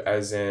at you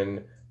as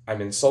in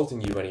I'm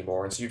insulting you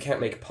anymore, and so you can't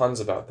make puns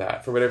about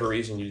that. For whatever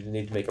reason, you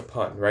need to make a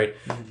pun, right?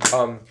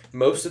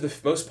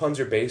 Most puns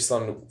are based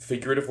on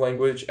figurative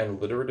language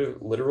and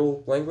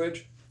literal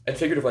language. And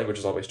figurative language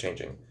is always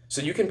changing.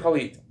 So you can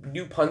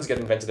new puns get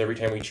invented every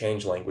time we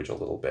change language a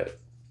little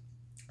bit.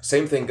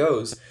 Same thing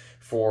goes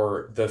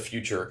for the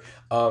future.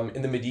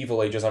 In the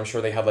medieval ages, I'm sure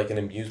they had like an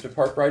amusement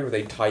park ride where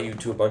they tie you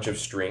to a bunch of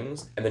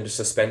strings and then just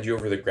suspend you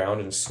over the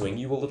ground and swing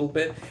you a little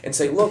bit and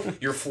say, look,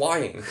 you're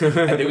flying.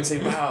 And they would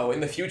say, wow,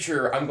 in the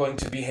future, I'm going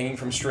to be hanging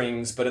from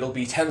strings, but it'll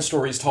be 10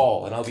 stories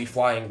tall and I'll be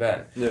flying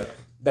then. Yeah.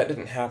 That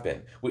didn't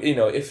happen.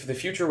 If the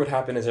future would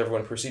happen as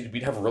everyone proceeded,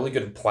 we'd have really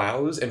good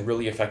plows and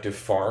really effective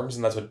farms,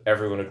 and that's what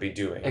everyone would be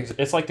doing.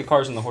 It's like the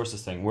cars and the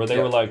horses thing, where they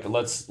were like,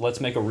 let's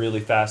make a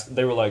really fast.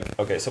 They were like,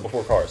 okay, so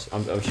before cars,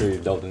 I'm sure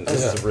you've delved into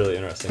this. This is really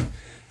interesting.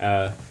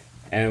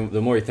 And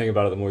the more you think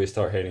about it, the more you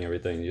start hating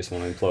everything. You just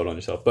want to implode on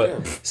yourself. But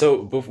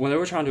when they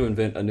were trying to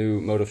invent a new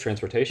mode of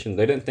transportation,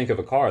 they didn't think of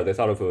a car. They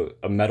thought of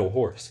a metal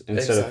horse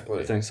instead of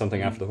thinking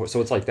something after the horse.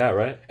 So it's like that,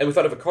 right? And we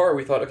thought of a car.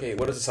 We thought, okay,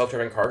 what is a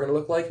self-driving car going to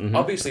look like?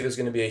 Obviously, there's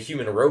going to be a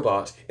human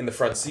robot in the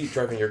front seat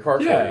driving your car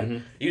for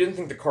you. You didn't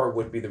think the car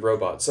would be the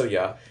robot. So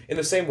yeah, in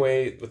the same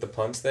way with the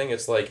puns thing,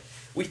 it's like,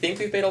 we think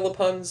we've made all the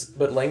puns,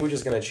 but language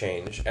is going to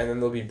change, and then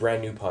there'll be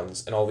brand new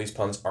puns, and all these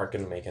puns aren't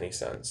going to make any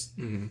sense.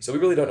 So we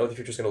really don't know what the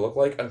future's going to look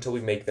like until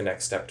we make the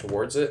next step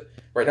towards it.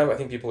 Right now, I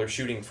think people are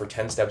shooting for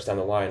 10 steps down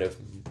the line of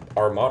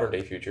our modern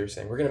day future,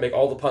 saying we're going to make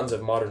all the puns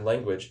of modern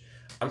language.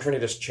 I'm trying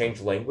to just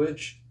change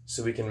language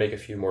so we can make a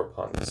few more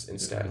puns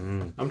instead.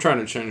 I'm trying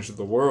to change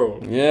the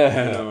world.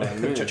 Yeah. You know what I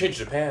mean? Change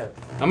Japan.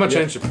 I'm gonna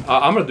change.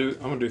 I'm gonna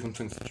do some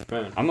things to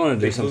Japan. I'm gonna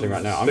do something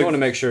right now. I'm going to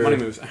make sure money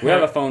moves. We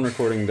have a phone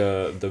recording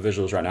the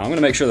visuals right now. I'm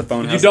gonna make sure the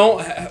phone. You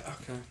don't. Okay.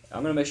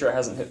 I'm gonna make sure it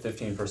hasn't hit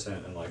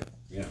 15% and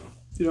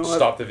You don't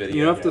stop the video.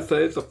 You don't have to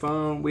say it's a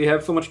phone. We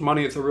have so much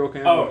money. It's a real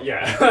camera. Oh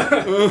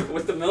yeah.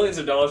 With the millions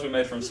of dollars we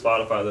made from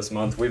Spotify this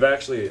month, we've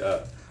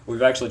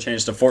actually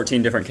changed to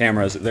 14 different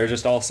cameras. They're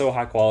just all so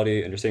high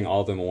quality, and you're seeing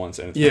all of them at once.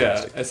 And it's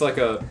fantastic.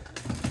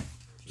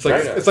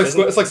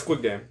 It's like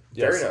Squid Game.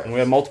 Yes. Very nice. And we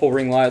have multiple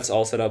ring lights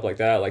all set up like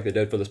that, like they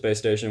did for the space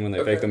station when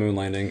they faked the moon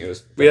landing. It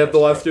was. We have the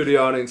live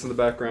studio audience in the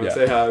background. Yeah.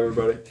 Say hi,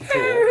 everybody.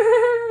 Cool.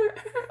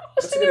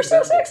 That's you're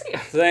so sexy.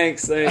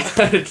 Thanks.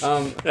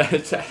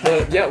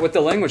 Yeah, with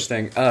the language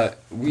thing,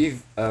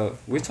 we've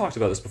talked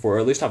about this before, or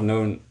at least I've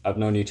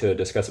known you to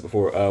discuss it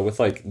before. With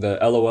like the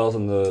LOLs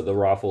and the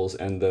raffles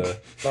and the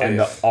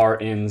the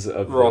RNs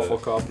of Raffle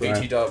cop,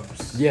 BT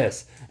dubs.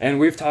 Yes, and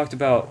we've talked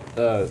about,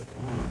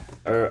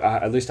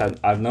 at least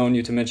I've known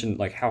you to mention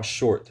like how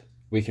short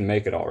we can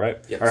make it all, right?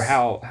 Yes. Or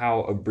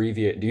how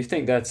abbreviate. Do you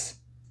think that's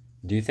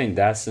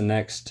the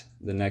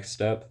next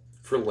step?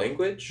 For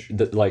language?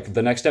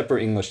 The next step for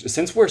English,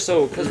 since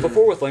because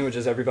before with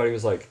languages everybody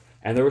was like,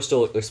 and they were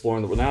still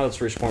exploring now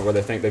it's reached a point where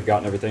they think they've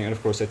gotten everything, and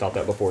of course they thought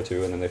that before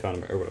too, and then they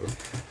found them or whatever.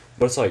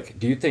 But it's like,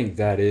 do you think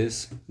that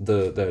is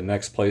the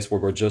next place where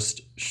we're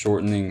just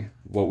shortening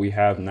what we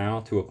have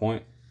now to a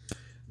point?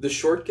 The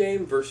short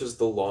game versus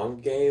the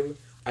long game.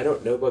 I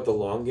don't know about the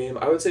long game.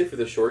 I would say for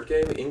the short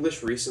game,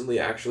 English recently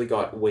actually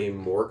got way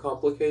more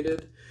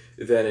complicated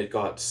than it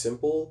got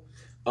simple.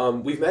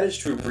 We've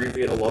managed to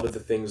abbreviate a lot of the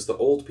things the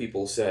old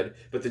people said,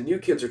 but the new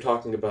kids are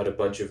talking about a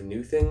bunch of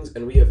new things,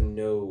 and we have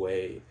no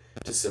way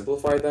to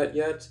simplify that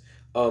yet.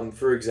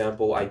 For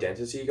example,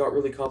 identity got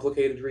really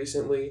complicated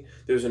recently.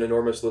 There's an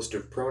enormous list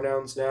of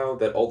pronouns now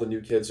that all the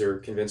new kids are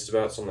convinced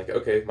about, so I'm like,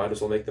 okay, might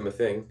as well make them a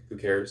thing. Who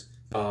cares?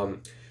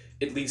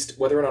 At least,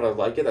 whether or not I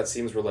like it, that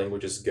seems where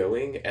language is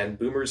going, and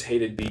boomers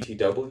hated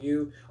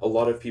BTW. A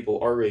lot of people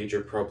our age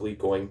are probably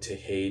going to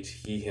hate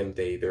he, him,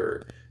 they,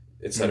 their,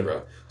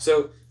 etc.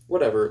 So,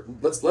 whatever.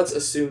 Let's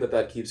assume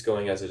that keeps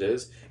going as it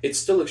is. It's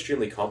still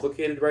extremely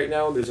complicated right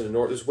now.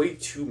 There's way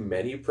too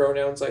many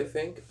pronouns, I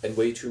think, and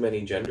way too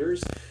many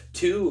genders.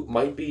 2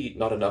 might be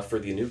not enough for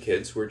the new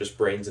kids who are just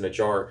brains in a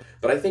jar,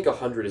 but I think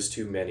 100 is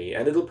too many,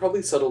 and it'll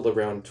probably settle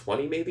around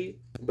 20 maybe,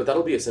 but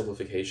that'll be a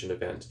simplification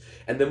event.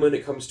 And then when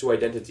it comes to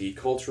identity,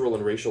 cultural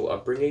and racial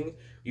upbringing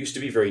used to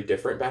be very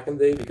different back in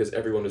the day because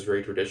everyone was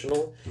very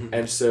traditional,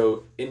 and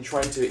so in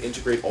trying to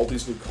integrate all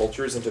these new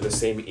cultures into the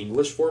same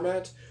English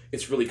format,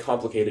 it's really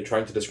complicated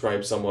trying to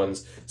describe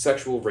someone's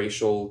sexual,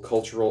 racial,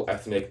 cultural,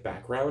 ethnic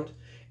background.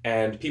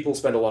 And people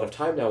spend a lot of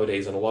time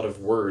nowadays and a lot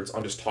of words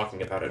on just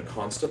talking about it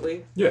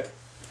constantly. Yeah.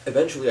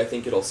 Eventually, I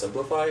think it'll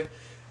simplify,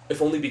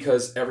 if only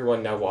because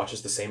everyone now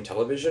watches the same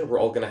television. We're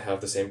all going to have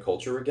the same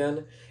culture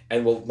again,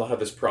 and we'll not have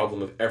this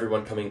problem of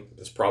everyone coming...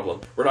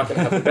 We're not going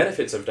to have the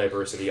benefits of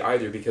diversity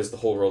either because the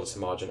whole world is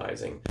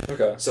homogenizing.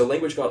 Okay. So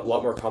language got a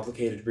lot more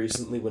complicated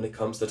recently when it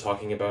comes to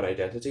talking about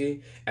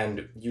identity,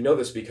 and you know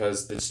this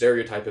because the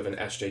stereotype of an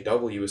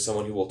SJW is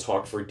someone who will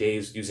talk for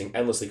days using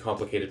endlessly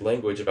complicated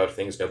language about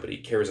things nobody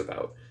cares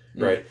about.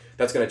 Right?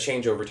 That's going to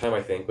change over time,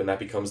 I think, when that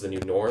becomes the new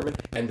norm,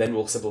 and then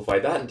we'll simplify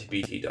that into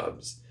BT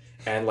dubs.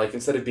 And, like,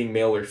 instead of being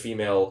male or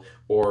female,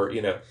 or,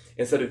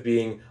 instead of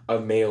being a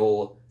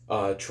male,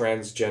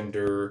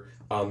 transgender,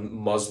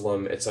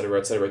 Muslim,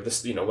 etc.,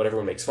 this, what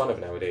everyone makes fun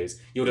of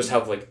nowadays, you'll just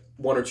have, like,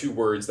 1 or 2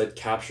 words that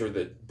capture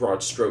the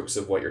broad strokes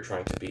of what you're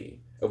trying to be,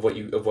 of what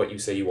you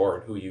say you are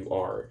and who you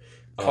are.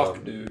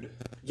 Cock dude.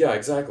 Yeah,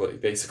 exactly.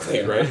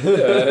 Basically, right?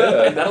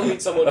 Yeah. And that'll mean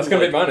someone. That's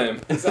gonna be my name.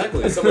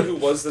 Exactly. Someone who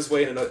was this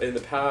way in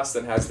the past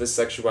and has this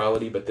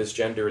sexuality, but this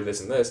gender and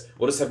this.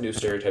 We'll just have new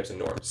stereotypes and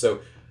norms. So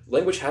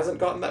language hasn't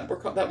gotten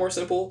that more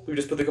simple. We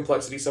just put the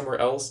complexity somewhere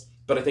else.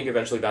 But I think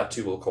eventually that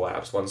too will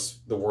collapse once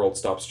the world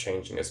stops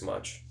changing as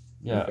much.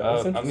 Yeah,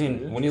 I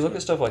mean, when you look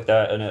at stuff like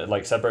that and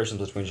like separations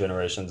between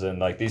generations and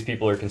like these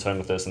people are concerned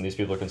with this and these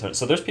people are concerned.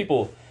 So there's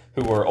people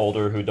who are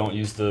older who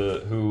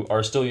who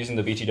are still using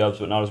the BT dubs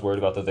but not as worried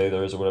about the they,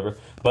 theirs or whatever.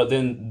 But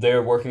then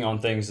they're working on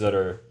things that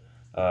are,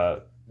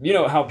 how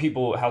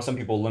some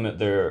people limit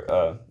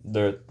their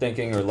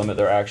thinking or limit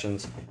their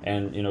actions,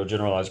 and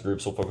generalized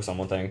groups will focus on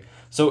one thing.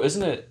 So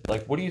isn't it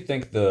like, what do you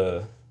think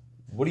about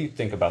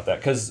that?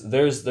 Because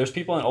there's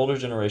people in older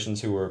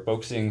generations who are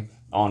focusing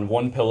on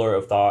one pillar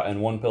of thought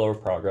and one pillar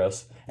of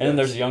progress, and then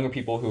there's younger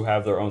people who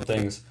have their own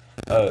things.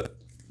 Because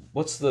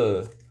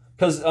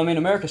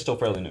America's still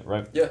fairly new,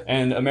 right? Yeah.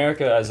 And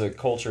America as a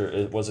culture,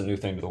 it was a new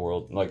thing to the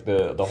world. Like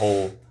the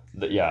whole.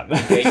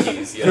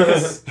 Yankees,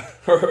 yes.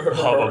 Hubba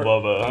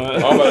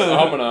bubba.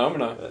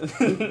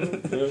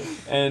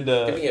 And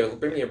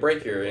bring me a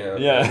break here,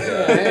 Yeah.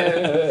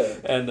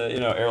 And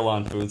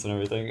airline foods and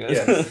everything.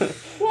 Yes.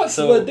 What's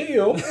the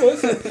deal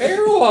with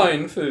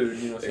airline food?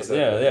 Exactly.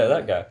 Yeah,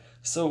 that guy.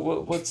 So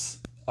what's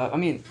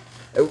when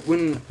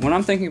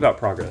I'm thinking about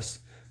progress,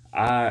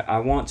 I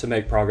want to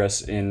make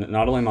progress in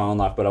not only my own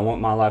life, but I want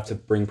my life to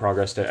bring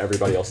progress to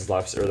everybody else's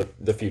lives or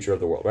the future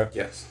of the world, right?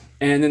 Yes.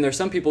 And then there's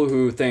some people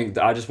who think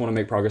that I just want to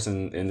make progress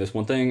in this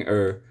one thing,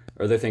 or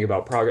they think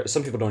about progress.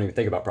 Some people don't even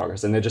think about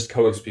progress, and they just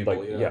most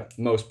people,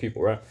 most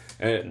people, right?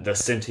 And the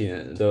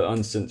sentient, the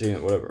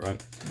unsentient, whatever, right?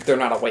 They're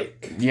not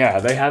awake. Yeah,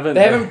 they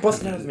haven't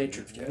busted out of the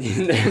Matrix yet.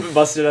 They haven't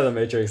busted out of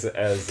the Matrix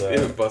as they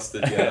haven't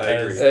busted. Yeah, I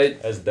agree.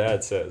 As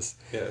Dad says.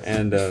 Yes.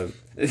 And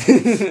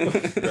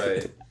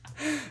right.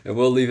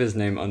 We'll leave his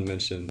name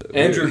unmentioned.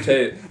 Andrew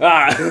Tate.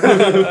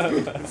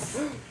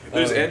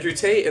 There's Andrew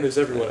Tate and there's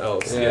everyone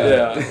else.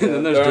 Yeah. And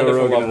then there's Joe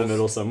Rogan in the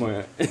middle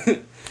somewhere.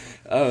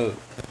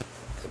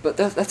 But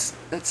that's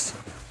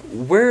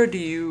where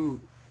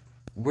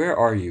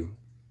are you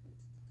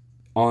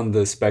on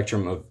the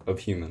spectrum of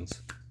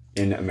humans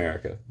in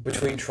America?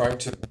 Between trying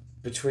to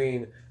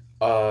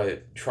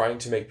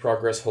make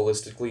progress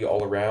holistically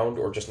all around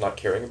or just not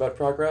caring about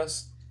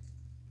progress,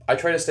 I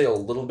try to stay a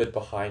little bit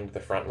behind the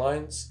front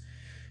lines,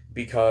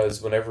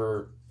 because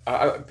whenever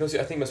I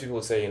think most people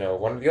would say,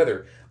 one or the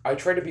other. I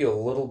try to be a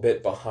little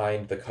bit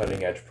behind the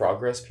cutting edge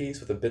progress piece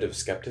with a bit of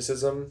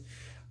skepticism,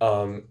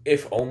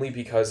 if only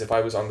because if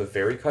I was on the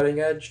very cutting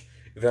edge,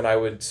 then I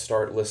would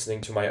start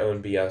listening to my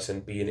own BS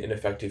and be an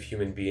ineffective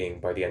human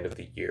being by the end of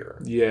the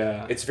year.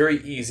 Yeah. It's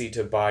very easy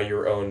to buy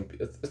your own.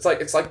 It's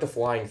like the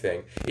flying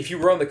thing. If you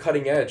were on the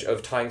cutting edge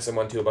of tying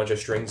someone to a bunch of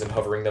strings and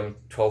hovering them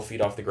 12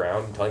 feet off the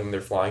ground and telling them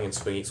they're flying and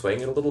swaying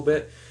it a little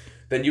bit,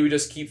 then you would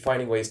just keep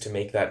finding ways to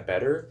make that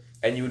better,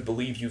 and you would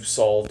believe you've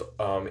solved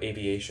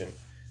aviation.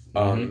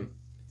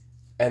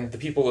 And the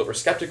people that were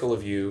skeptical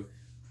of you,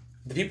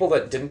 the people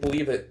that didn't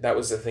believe that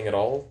was a thing at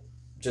all,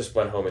 just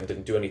went home and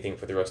didn't do anything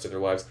for the rest of their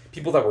lives.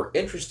 People that were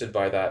interested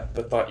by that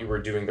but thought you were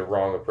doing the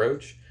wrong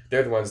approach,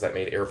 they're the ones that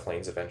made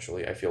airplanes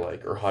eventually, I feel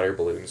like, or hot air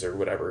balloons or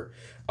whatever.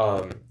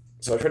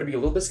 So I try to be a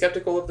little bit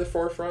skeptical of the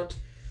forefront,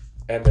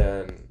 and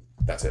then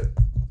that's it.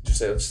 Just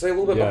stay a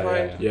little bit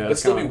behind, but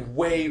still be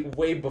way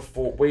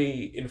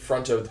in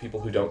front of the people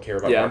who don't care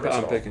about progress I'm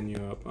at all. picking you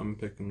up. I'm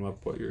picking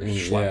up what you're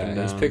slapping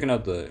down. He's picking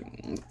up the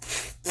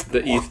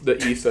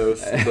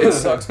ethos. It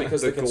sucks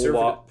because the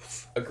conservatives.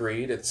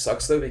 Agreed. It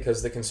sucks though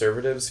because the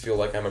conservatives feel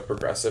like I'm a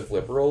progressive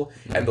liberal,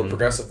 and the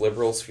progressive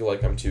liberals feel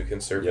like I'm too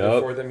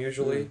conservative for them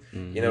usually.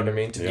 You know what I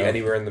mean? To be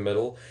anywhere in the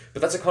middle.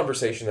 But that's a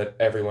conversation that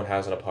everyone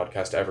has on a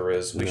podcast ever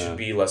is we should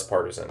be less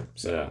partisan.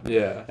 So.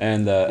 Yeah.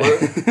 And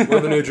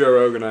we're the new Joe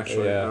Rogan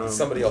actually. Yeah.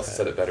 Somebody else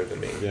said it better than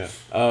me. Yeah.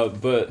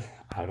 But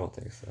I don't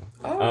think so.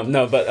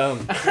 No, but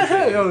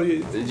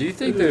do you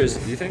think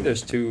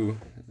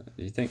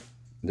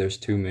there's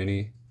too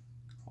many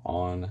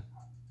on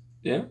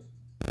the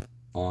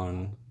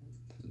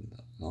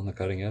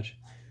cutting edge?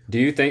 Do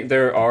you think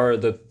there are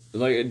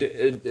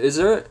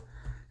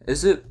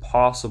is it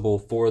possible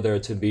for there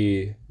to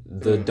be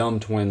the dumb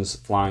twins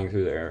flying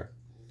through the air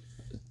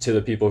to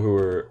the people who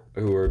are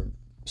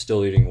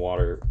still eating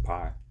water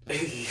pie?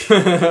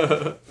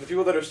 The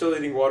people that are still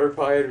eating water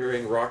pie and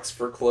wearing rocks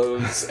for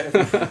clothes.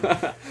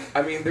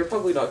 I mean, they're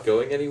probably not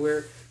going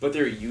anywhere, but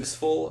they're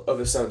useful. Oh,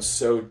 this sounds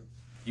so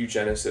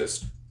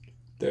eugenicist.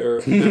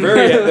 They're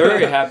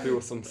very happy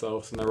with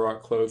themselves and their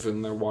rock clothes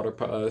and their water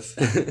pies.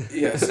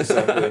 Yes,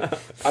 exactly.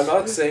 I'm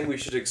not saying we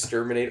should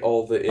exterminate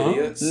all the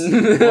idiots. I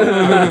would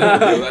never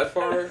go that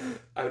far.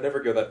 I would never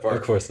go that far.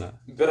 Of course not.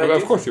 But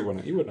of course you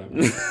wouldn't. You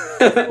wouldn't.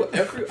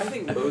 I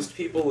think most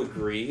people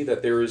agree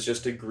that there is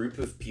just a group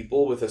of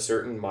people with a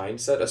certain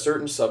mindset, a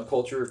certain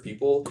subculture of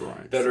people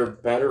that are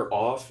better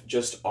off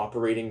just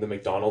operating the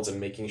McDonald's and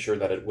making sure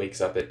that it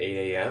wakes up at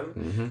 8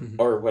 a.m.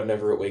 Or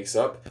whenever it wakes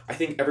up. I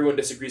think everyone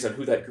disagrees on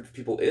who that group of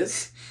people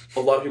is.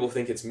 A lot of people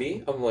think it's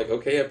me. I'm like,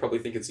 okay, I probably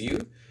think it's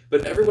you.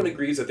 But everyone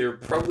agrees that there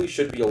probably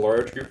should be a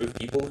large group of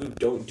people who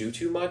don't do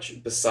too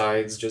much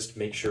besides just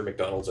make sure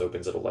McDonald's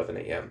opens at 11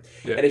 a.m.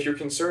 Yeah. And if you're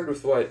concerned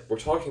with what we're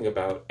talking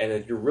about, and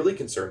if you're really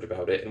concerned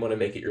about it and want to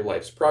make it your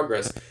life's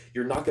progress,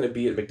 you're not going to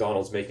be at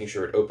McDonald's making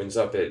sure it opens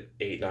up at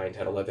 8, 9,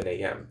 10, 11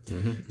 a.m.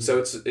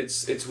 So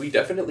it's we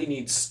definitely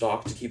need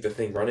stock to keep the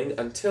thing running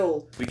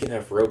until we can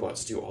have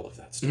robots do all of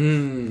that stuff.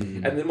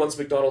 And then once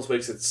McDonald's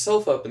wakes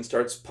itself up and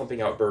starts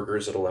pumping out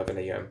burgers at 11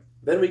 a.m.,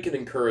 then we can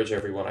encourage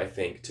everyone, I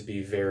think, to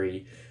be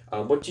very...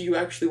 what do you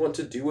actually want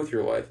to do with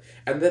your life?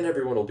 And then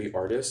everyone will be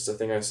artists. A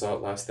thing I saw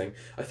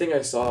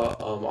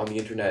on the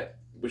internet,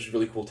 which is a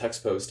really cool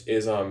text post,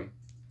 is although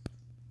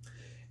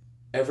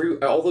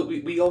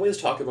we always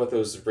talk about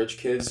those rich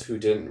kids who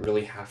didn't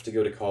really have to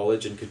go to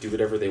college and could do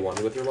whatever they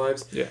wanted with their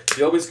lives. Yeah.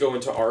 We always go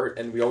into art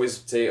and we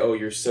always say, oh,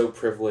 you're so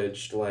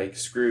privileged, like,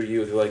 screw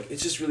you. They're like, it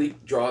just really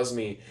draws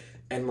me.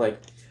 And,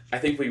 like, I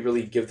think we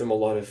really give them a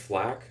lot of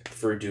flack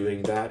for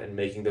doing that and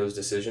making those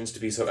decisions to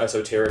be so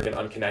esoteric and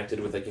unconnected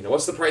with, like,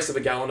 what's the price of a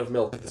gallon of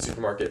milk at the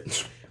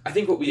supermarket? I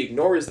think what we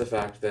ignore is the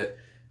fact that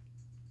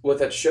what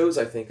that shows,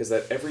 I think, is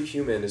that every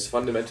human is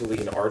fundamentally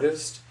an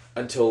artist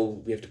until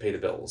we have to pay the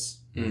bills.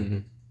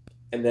 And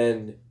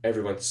then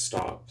everyone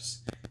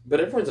stops. But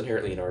everyone's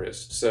inherently an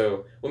artist.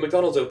 So when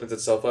McDonald's opens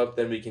itself up,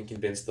 then we can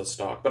convince the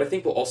stock. But I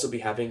think we'll also be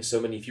having so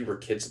many fewer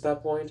kids at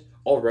that point.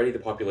 Already the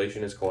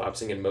population is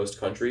collapsing in most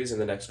countries in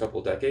the next couple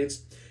of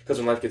decades. Because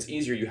when life gets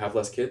easier, you have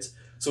less kids.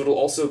 So it'll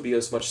also be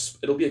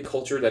it'll be a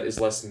culture that is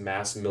less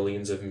mass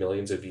millions of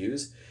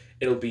views.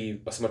 It'll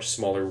be a much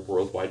smaller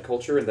worldwide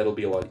culture, and that'll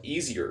be a lot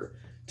easier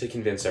to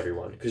convince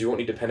everyone. Because you won't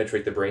need to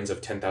penetrate the brains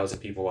of 10,000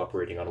 people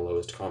operating on a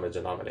lowest common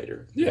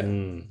denominator. Yeah.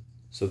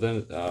 So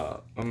then,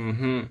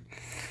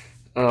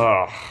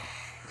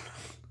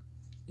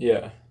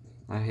 yeah.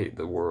 I hate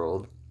the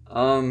world.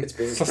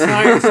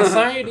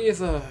 Society is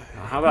a...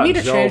 How about we need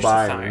to Joe change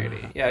Biden?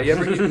 Society. Yeah, you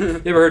ever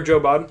heard Joe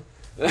Biden?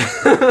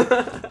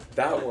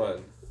 That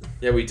one.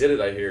 Yeah, we did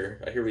it, I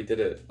hear. I hear we did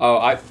it. Oh,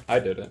 I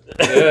did it.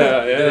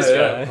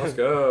 Yeah. Let's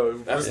go.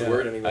 That's the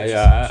word anyway.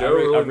 I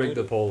rigged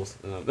the polls.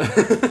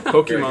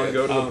 Pokemon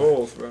go to the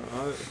polls, bro.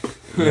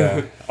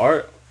 Yeah.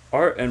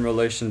 art in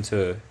relation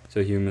to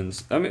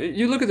humans. I mean,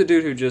 you look at the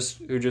dude who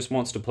just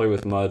wants to play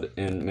with mud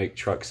and make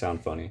trucks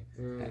sound funny.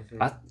 Mm-hmm.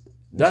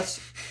 That's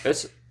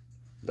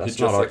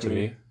not art to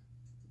me.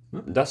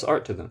 That's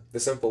art to them. The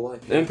simple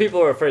life. And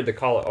people are afraid to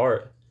call it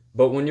art.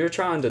 But when you're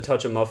trying to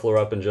touch a muffler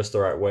up in just the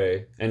right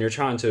way, and you're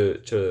trying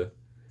to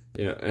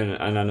you know,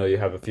 and I know you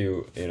have a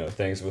few, you know,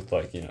 things with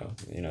like, you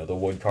know, the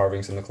wood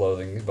carvings and the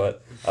clothing,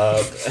 but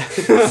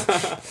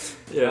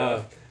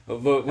yeah.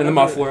 But and the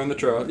muffler in the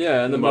truck.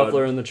 Yeah, and the mud.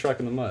 muffler in the truck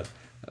in the mud.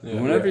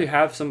 Yeah, Whenever you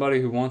have somebody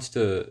who wants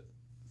to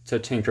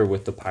tinker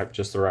with the pipe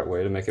just the right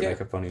way to make it make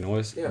a funny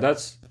noise,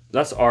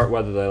 that's art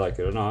whether they like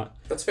it or not.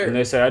 That's fair. And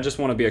they say, I just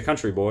want to be a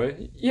country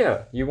boy.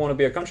 Yeah, you want to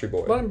be a country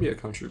boy. Let him be a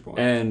country boy.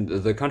 And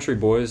the country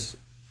boys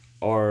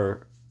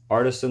are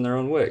artists in their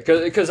own way.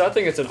 Because I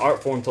think it's an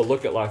art form to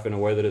look at life in a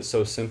way that it's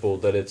so simple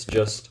that it's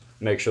just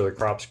make sure the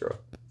crops grow,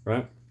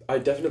 right? I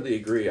definitely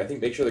agree. I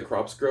think make sure the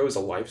crops grow is a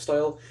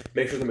lifestyle.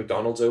 Make sure the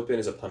McDonald's open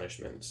is a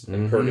punishment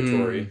and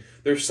purgatory.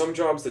 There's some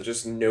jobs that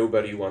just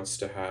nobody wants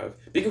to have.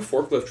 Being a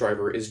forklift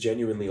driver is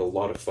genuinely a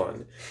lot of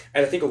fun,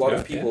 and I think a lot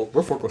of people.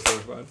 We're forklift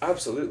certified.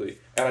 Absolutely,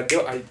 and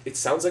it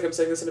sounds like I'm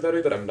saying this in a better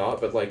way, but I'm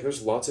not. But like,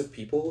 there's lots of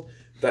people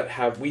that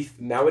have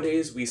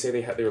nowadays we say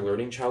they're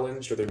learning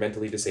challenged or they're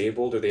mentally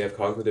disabled or they have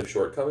cognitive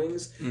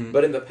shortcomings.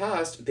 But in the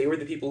past, they were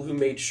the people who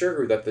made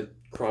sure that the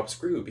crops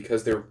grew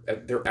because they're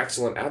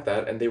excellent at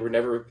that, and they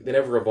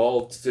never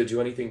evolved to do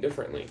anything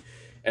differently,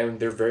 and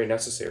they're very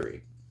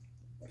necessary.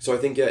 So I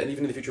think and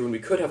even in the future when we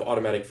could have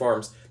automatic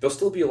farms, there'll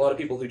still be a lot of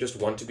people who just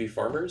want to be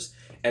farmers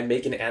and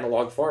make an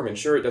analog farm, and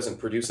sure, it doesn't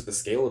produce at the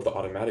scale of the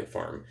automatic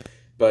farm,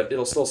 but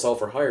it'll still sell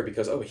for higher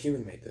because a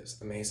human made this,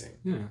 amazing.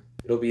 Yeah.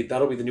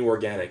 That'll be the new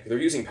organic. They're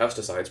using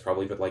pesticides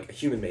probably, but like a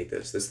human made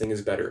this. This thing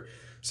is better.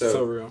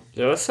 So real.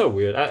 Yeah, that's so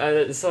weird.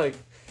 It's like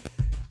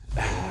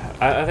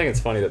I think it's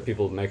funny that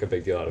people make a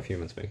big deal out of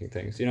humans making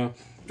things, you know,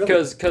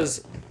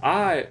 because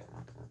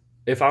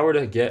if I were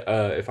to get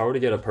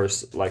a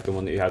purse like the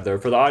one that you have there,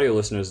 for the audio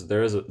listeners,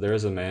 there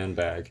is a man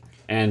bag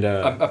and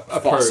A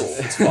fossil. purse.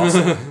 It's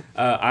fossil.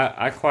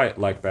 I quite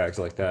like bags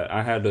like that.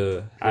 I had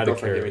to Give me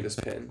carry. this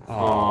pin.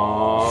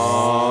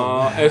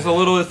 Aww. It's a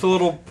little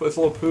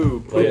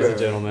poo. Ladies and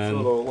It's gentlemen.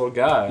 a little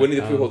guy. Winnie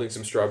the Pooh holding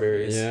some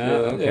strawberries. Yeah,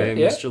 okay,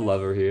 yeah. Mr.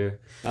 Lover here.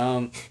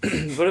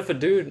 But if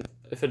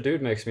a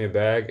dude makes me a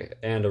bag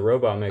and a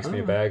robot makes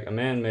me a bag, a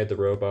man made the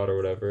robot or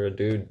whatever, a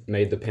dude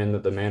made the pin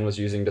that the man was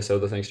using to sew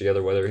the things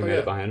together, whether he made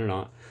it by hand or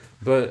not.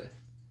 But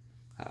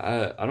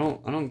I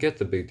don't get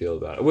the big deal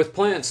about it. With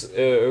plants,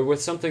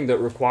 with something that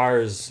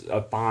requires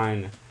a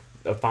fine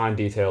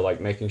detail,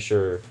 like making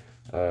sure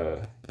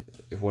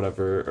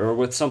whatever, or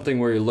with something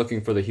where you're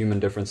looking for the human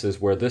differences,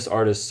 where this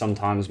artist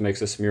sometimes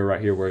makes a smear right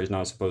here where he's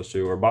not supposed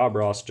to, or Bob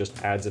Ross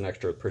just adds an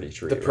extra pretty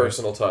tree. The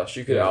personal touch.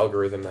 You could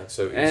algorithm that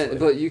so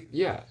easily.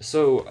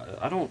 So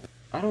I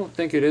don't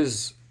think it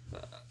is.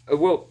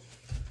 Well,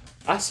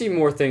 I see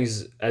more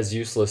things as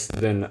useless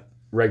than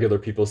regular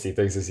people see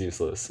things as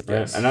useless, right?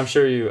 Yes. And I'm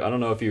sure I don't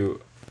know if you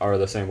are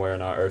the same way or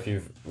not, or if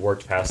you've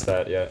worked past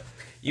that yet.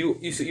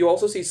 You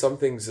also see some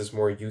things as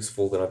more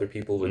useful than other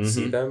people would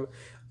see them.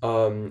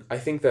 I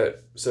think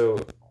that, so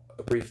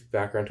a brief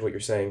background to what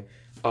you're saying,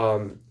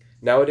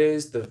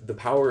 nowadays the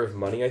power of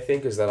money, I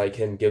think, is that I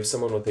can give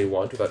someone what they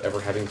want without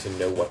ever having to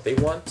know what they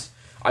want.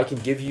 I can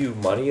give you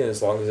money, and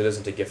as long as it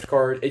isn't a gift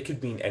card, it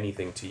could mean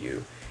anything to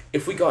you.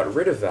 If we got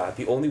rid of that,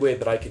 the only way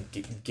that I could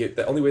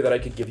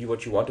give you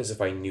what you want is if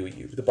I knew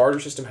you. The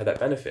barter system had that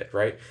benefit,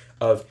 right?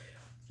 Of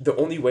the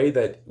only way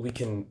that we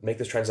can make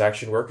this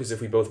transaction work is if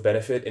we both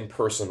benefit in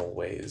personal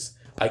ways.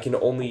 I can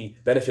only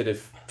benefit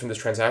from this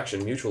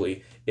transaction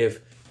mutually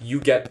if you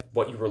get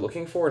what you were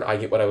looking for and I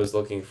get what I was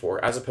looking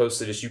for, as opposed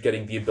to just you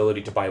getting the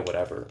ability to buy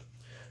whatever,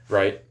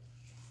 right?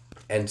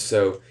 And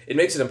so it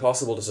makes it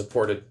impossible to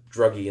support a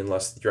druggie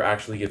unless you're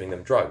actually giving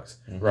them drugs,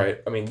 right?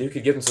 I mean, you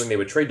could give them something they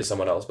would trade to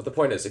someone else, but the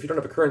point is, if you don't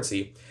have a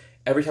currency,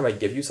 every time I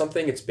give you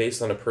something, it's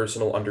based on a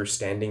personal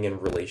understanding and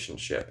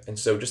relationship. And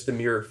so just the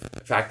mere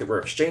fact that we're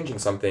exchanging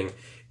something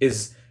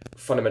is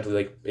fundamentally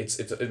like,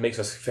 it makes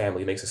us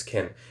family, it makes us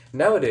kin.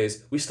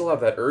 Nowadays, we still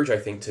have that urge, I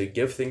think, to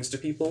give things to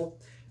people,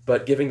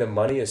 but giving them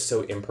money is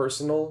so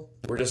impersonal.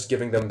 We're just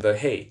giving them the,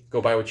 hey, go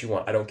buy what you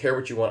want. I don't care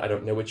what you want. I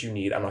don't know what you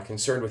need. I'm not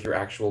concerned with your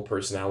actual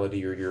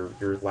personality or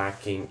your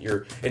lacking,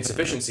 your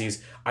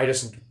insufficiencies. I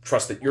just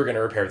trust that you're going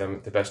to repair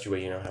them the best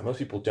way you know how. Most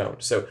people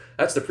don't. So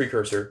that's the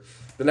precursor.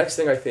 The next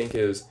thing I think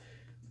is,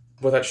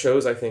 what that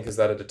shows, I think, is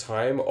that at the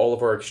time, all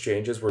of our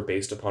exchanges were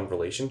based upon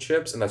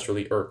relationships, and that's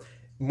really, or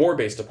more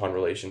based upon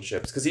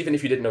relationships, because even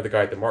if you didn't know the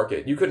guy at the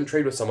market, you couldn't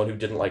trade with someone who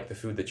didn't like the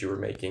food that you were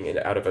making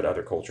out of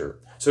another culture.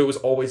 So it was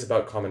always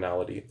about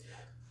commonality.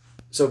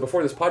 So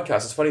before this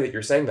podcast, it's funny that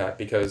you're saying that,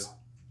 because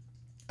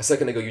a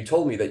second ago you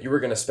told me that you were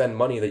going to spend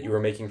money that you were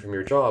making from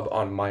your job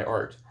on my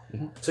art.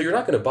 So you're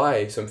not going to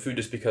buy some food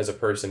just because a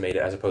person made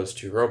it as opposed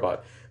to a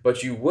robot,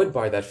 but you would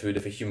buy that food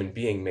if a human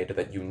being made it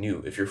that you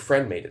knew, if your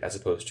friend made it as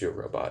opposed to a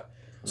robot.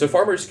 So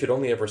farmers could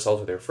only ever sell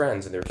to their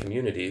friends and their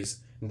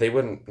communities.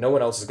 No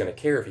one else is going to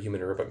care if a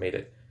human or robot made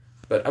it.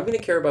 But I'm going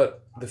to care about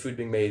the food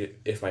being made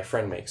if my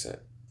friend makes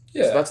it.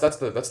 Yeah. So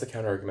that's the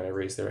counter argument I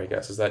raised there, I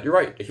guess, is that you're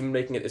right, a human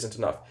making it isn't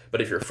enough.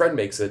 But if your friend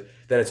makes it,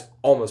 then it's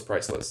almost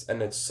priceless,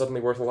 and it's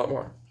suddenly worth a lot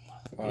more.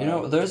 You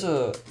know, there's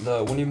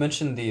when you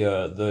mentioned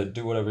the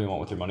do whatever you want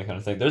with your money kind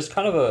of thing, there's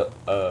kind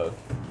of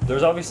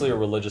there's obviously a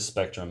religious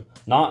spectrum,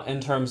 not in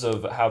terms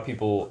of how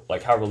people,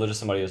 like how religious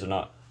somebody is or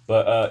not,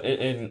 but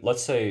in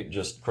let's say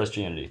just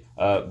Christianity.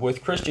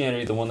 With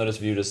Christianity, the one that is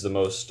viewed as the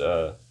most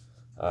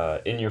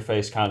in your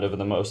face kind of, and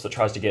the most that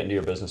tries to get into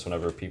your business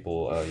whenever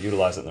people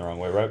utilize it in the wrong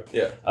way, right?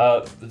 Yeah.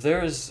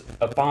 There's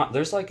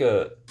like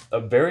a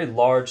very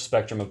large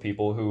spectrum of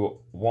people who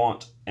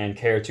want and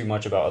care too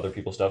much about other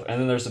people's stuff, and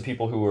then there's the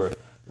people who are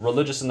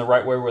religious in the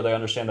right way, where they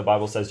understand the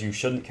Bible says you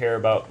shouldn't care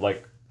about,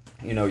 like,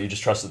 you know, you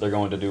just trust that they're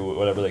going to do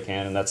whatever they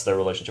can, and that's their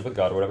relationship with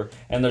God or whatever.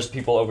 And there's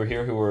people over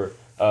here who are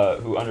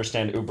who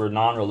understand uber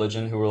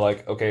non-religion, who are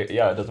like, okay,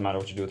 yeah, it doesn't matter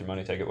what you do with your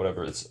money, take it,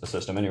 whatever, it's a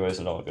system anyways,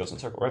 and it all goes in a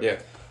circle, right? Yeah.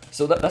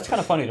 So that's kind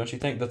of funny, don't you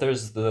think? That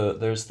there's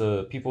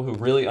the people who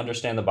really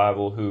understand the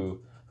Bible, who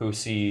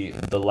see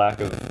the lack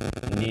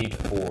of need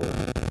for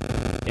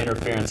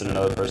interference in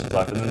another person's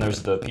life, and then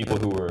there's the people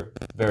who are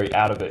very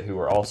out of it, who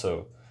are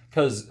also,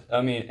 because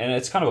I mean, and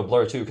it's kind of a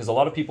blur too, because a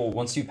lot of people,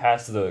 once you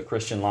pass the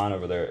Christian line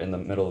over there in the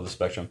middle of the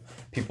spectrum,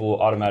 people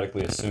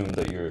automatically assume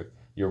that you're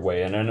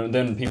way in, and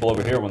then people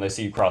over here, when they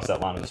see you cross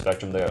that line of the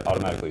spectrum, they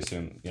automatically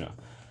assume, you know.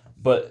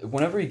 But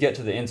whenever you get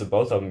to the ends of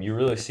both of them, you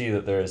really see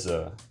that there's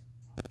a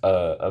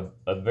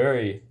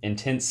very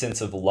intense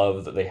sense of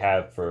love that they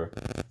have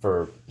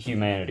for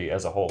humanity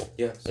as a whole.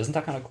 Yes. Isn't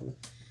that kind of cool?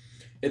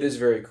 It is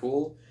very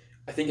cool.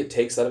 I think it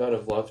takes that amount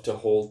of love to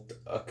hold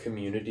a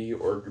community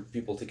or a group of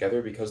people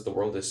together, because the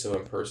world is so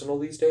impersonal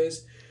these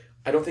days.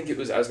 I don't think it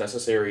was as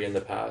necessary in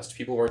the past.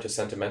 People weren't as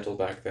sentimental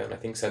back then. I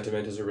think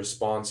sentiment is a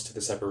response to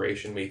the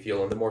separation we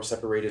feel, and the more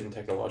separated and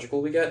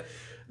technological we get,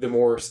 the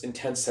more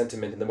intense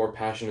sentiment and the more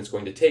passion it's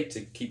going to take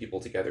to keep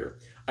people together.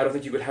 I don't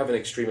think you could have an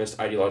extremist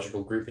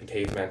ideological group in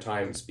caveman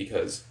times,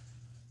 because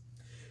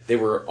they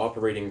were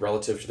operating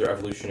relative to their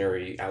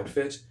evolutionary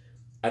outfit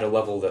at a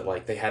level that,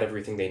 like, they had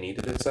everything they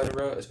needed,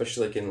 etc.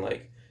 Especially like in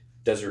like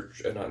desert,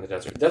 not in the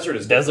desert. Desert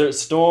is Desert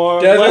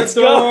Storm. Desert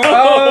Storm.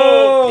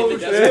 Oh, in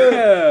the desert.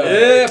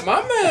 Yeah,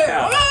 my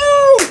man.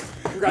 Oh,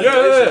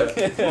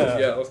 Congratulations. yeah.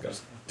 Yeah, let's go.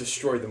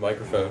 Destroyed the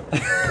microphone.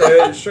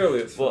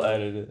 Surely it's. We'll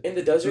edit it. In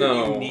the desert,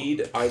 No.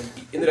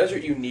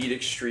 you need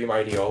extreme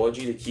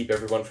ideology to keep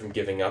everyone from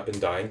giving up and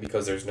dying,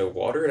 because there's no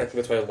water, and I think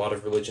that's why a lot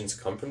of religions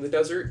come from the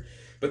desert.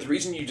 But the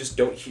reason you just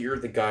don't hear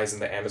the guys in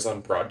the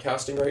Amazon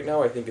broadcasting right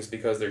now, I think, is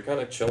because they're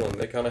kind of chilling.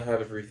 They kind of have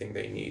everything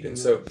they need, and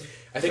so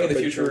I think in the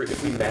future,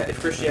 if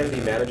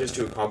Christianity manages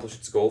to accomplish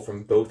its goal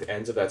from both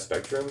ends of that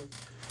spectrum,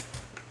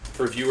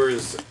 for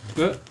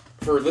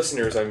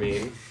listeners, I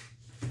mean,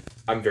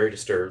 I'm very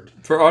disturbed.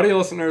 For audio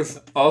listeners,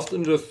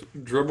 Austin just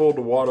dribbled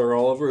water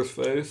all over his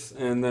face,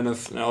 and then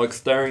is now like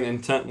staring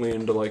intently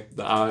into like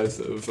the eyes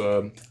of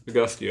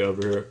Agastya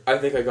over here.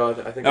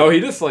 Oh, he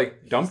just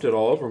like dumped it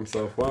all over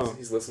himself. Wow.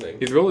 He's listening.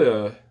 He's really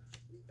a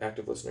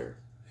Active listener.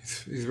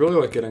 He's really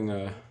like getting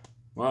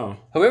wow.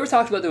 Have we ever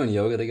talked about doing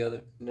yoga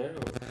together? No.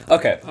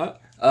 Okay.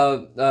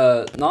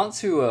 Not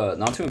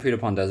to impede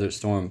upon Desert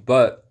Storm,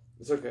 but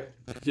It's okay.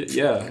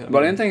 Yeah.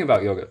 but I am thinking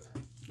about yoga.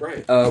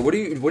 Right. What do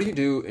you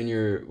do in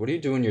your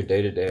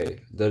day to day?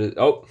 That is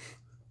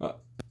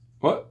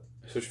What?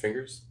 Switch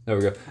fingers. there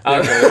we go.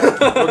 We're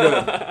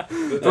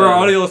good. For our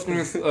audio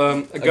listeners,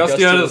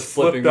 Agastya just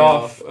flipped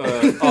off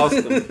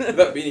Austin.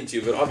 Without meaning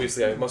to, but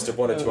obviously I must have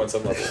wanted to on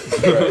some level.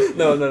 Right.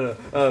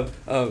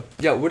 No.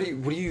 Yeah. What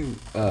do you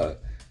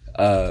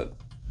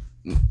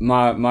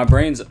my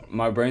brain's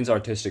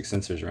artistic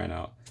sensors ran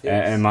out,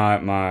 Yes. and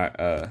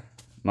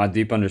my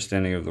deep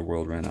understanding of the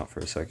world ran out for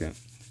a second.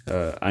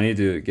 I need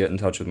to get in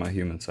touch with my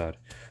human side.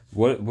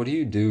 What do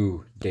you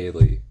do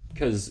daily?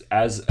 Because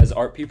as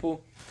art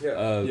people,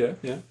 Yeah.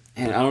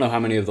 and I don't know how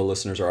many of the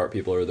listeners are art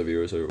people or the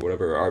viewers or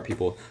whatever are art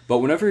people, but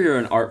whenever you're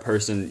an art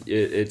person,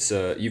 it's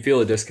you feel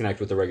a disconnect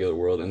with the regular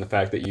world, and the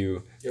fact that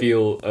you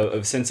feel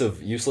a sense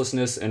of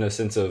uselessness and a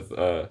sense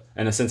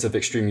of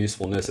extreme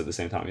usefulness at the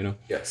same time, you know?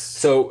 Yes.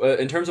 So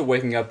in terms of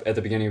waking up at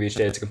the beginning of each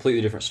day, it's a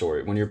completely different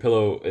story. When your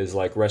pillow is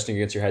like resting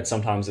against your head,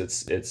 sometimes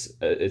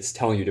it's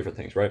telling you different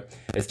things, right?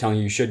 It's telling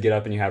you should get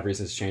up and you have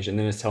reasons to change, and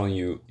then it's telling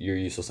you you're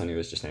useless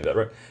anyways, just name that,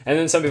 right? And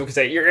then some people can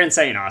say, you're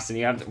insane, Austin,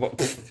 you have to,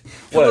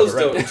 Pillows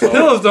whatever, right? don't talk.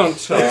 Pillows don't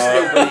talk.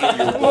 There's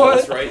nobody in your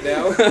walls right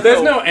now.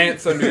 There's no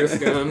ants under your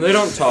skin. They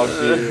don't talk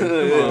to you.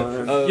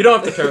 Come on. You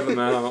don't have to tear them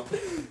out.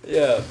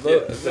 Yeah,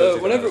 don't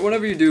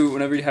do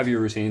whenever you have your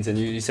routines and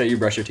you say you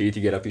brush your teeth,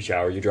 you get up, you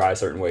shower, you dry a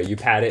certain way, you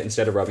pat it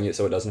instead of rubbing it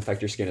so it doesn't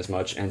affect your skin as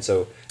much, and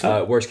so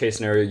worst case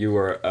scenario, you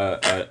are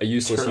a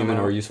useless human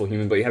or a useful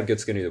human, but you have good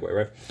skin either way,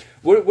 right?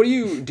 What do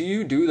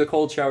you do the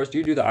cold showers? Do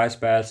you do the ice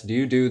baths? Do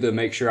you do the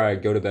make sure I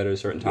go to bed at a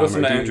certain time?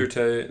 Listen or to do Andrew you,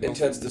 Tate.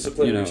 Intense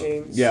discipline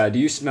routines. Yeah, do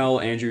you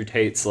smell Andrew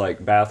Tate's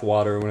like bath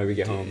water whenever you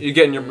get home? You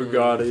get in your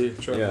Bugatti.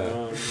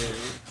 Yeah.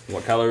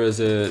 What color is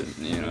it?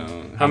 You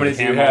know. How many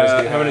do you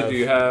have? How many do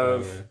you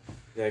have?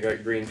 Yeah, I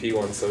got green pea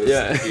one, so it's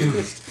Yeah.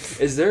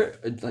 confused. Is there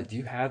like do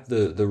you have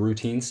the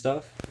routine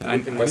stuff?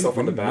 Looking myself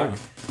on the back.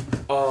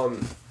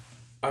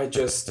 I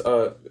just,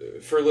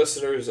 for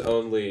listeners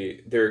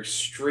only, they're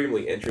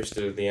extremely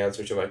interested in the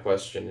answer to my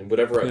question, and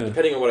whatever,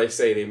 depending on what I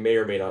say, they may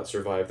or may not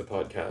survive the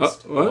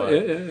podcast. What?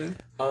 Yeah.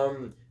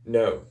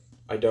 No,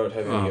 I don't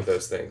have any of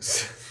those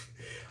things.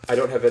 I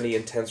don't have any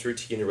intense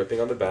routine or whipping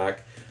on the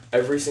back.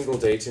 Every single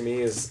day to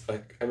me is,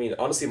 like, I mean,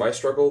 honestly, my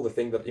struggle, the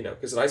thing that,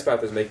 because an ice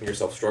bath is making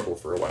yourself struggle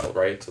for a while,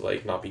 right? To,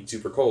 like, not be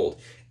super cold.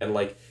 And,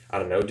 like, I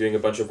don't know, doing a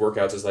bunch of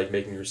workouts is, like,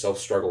 making yourself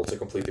struggle to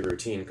complete the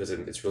routine because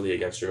it's really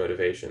against your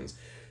motivations.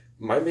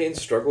 My main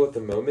struggle at the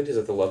moment is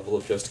at the level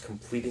of just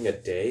completing a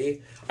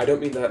day. I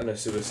don't mean that in a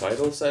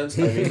suicidal sense.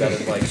 I mean that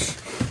in, like,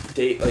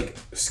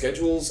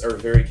 schedules are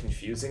very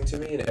confusing to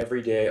me, and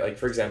every day, like,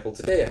 for example,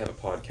 today I have a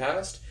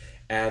podcast,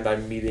 and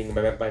I'm meeting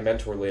my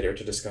mentor later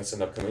to discuss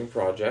an upcoming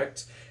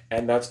project,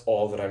 and that's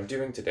all that I'm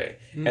doing today.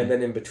 And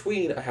then in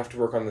between, I have to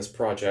work on this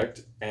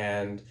project,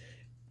 and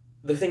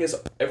the thing is,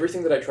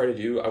 everything that I try to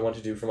do, I want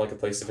to do from, like, a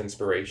place of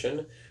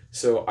inspiration,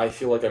 so I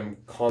feel like I'm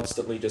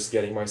constantly just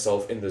getting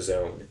myself in the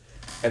zone,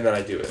 and then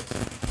I do it.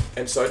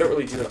 And so I don't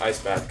really do an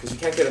ice bath, because you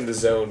can't get in the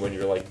zone when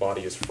your, like,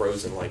 body is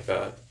frozen like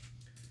that.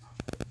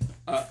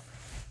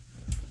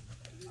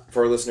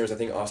 For our listeners, I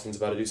think Austin's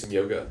about to do some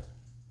yoga.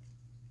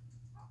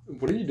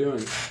 What are you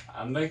doing?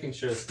 I'm making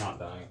sure it's not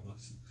dying.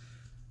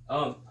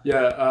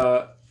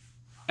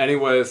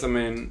 Anyways, I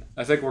mean,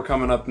 I think we're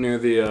coming up near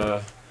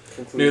the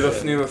near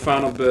the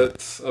final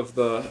bits of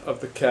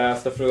the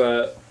cast. After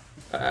that,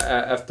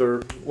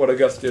 after what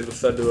Agastya just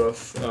said to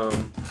us,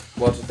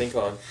 Lots to think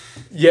on.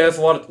 Yeah, it's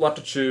a lot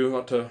to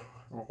chew, yeah.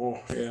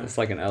 It's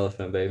like an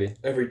elephant, baby.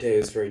 Every day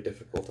is very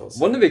difficult. Also.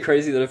 Wouldn't it be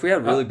crazy that if we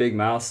had really big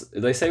mouths,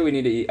 they say we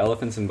need to eat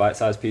elephants in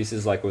bite-sized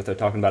pieces, like if they're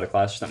talking about a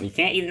class or something. You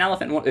can't eat an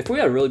elephant. If we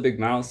had really big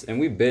mouths and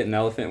we bit an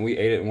elephant and we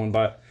ate it in one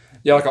bite,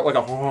 Yeah, like a.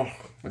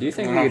 do you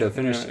think we could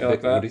finish?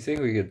 Like that? Do you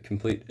think we could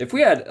complete? If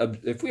we had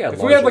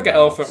like an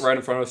elephant right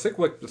in front of us, I think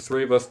like the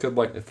three of us could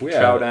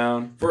chow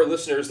down. For our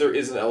listeners, there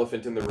is an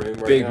elephant in the room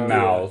right big now.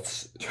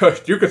 mouths.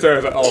 You could say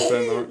there's an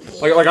elephant,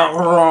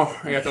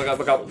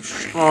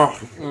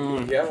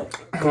 Yeah.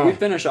 Can we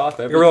finish off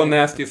everything? a real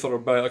nasty sort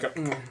of bite,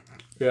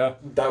 yeah.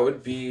 That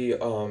would be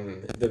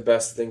the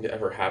best thing to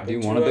ever happen. Do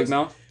you to want a us. big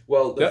mouth?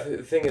 Well,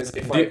 the thing is,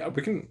 We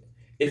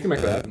can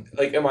make that happen.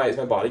 Like, is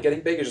my body getting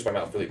big, or just my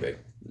mouth really big?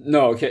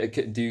 No. Okay.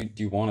 Do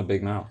you want a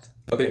big mouth?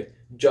 Okay.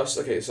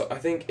 So I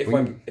think if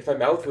my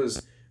mouth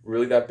was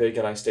really that big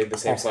and I stayed the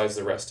same size as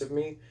the rest of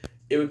me,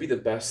 it would be the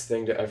best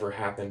thing to ever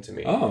happen to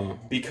me. Oh.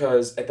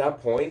 Because at that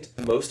point,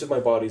 most of my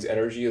body's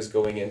energy is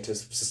going into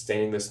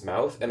sustaining this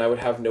mouth, and I would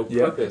have no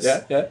purpose.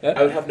 Yeah.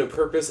 I would have no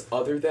purpose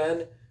other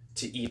than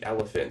to eat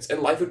elephants,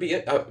 and life would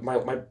be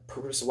my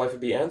purpose of life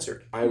would be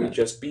answered. I would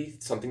just be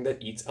something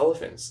that eats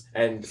elephants,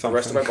 and the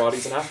rest of my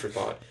body's an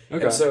afterthought.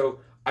 Okay. And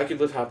so I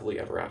could live happily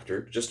ever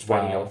after, just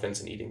finding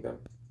elephants and eating them.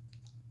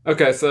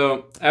 Okay,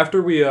 so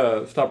after we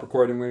stop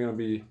recording, we're going to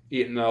be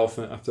eating an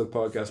elephant after the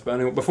podcast. But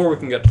anyway, before we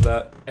can get to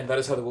that... And that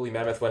is how the woolly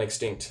mammoth went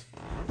extinct.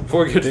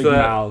 Before we get Big to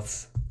that...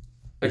 mouths.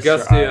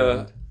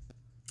 Agastya,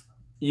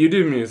 you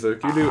do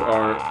music, you do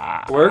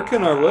art. Where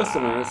can our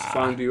listeners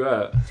find you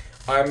at?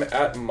 I'm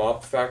at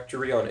Mop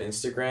Factory on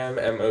Instagram,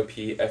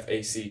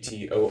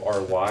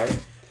 MOPFACTORY.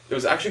 It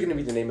was actually going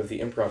to be the name of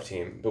the improv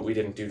team, but we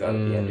didn't do that at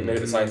the end. We made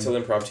it the Science Hill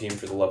Improv Team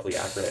for the lovely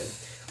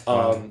acronym.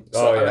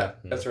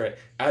 That's right.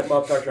 At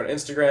Mob Factor on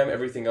Instagram.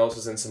 Everything else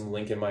is in some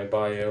link in my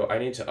bio. I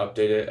need to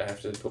update it. I have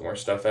to put more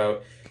stuff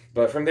out.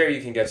 But from there,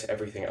 you can get to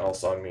everything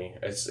else on me.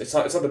 It's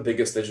not the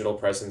biggest digital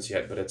presence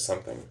yet, but it's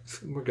something.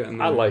 We're getting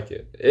there. I like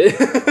it. Thank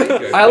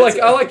you. I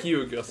like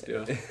you,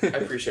 Agastya. I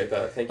appreciate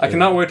that. Thank you. I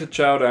cannot wait to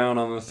chow down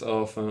on this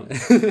elephant.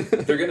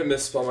 They're gonna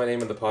misspell my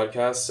name in the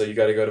podcast, so you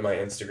got to go to my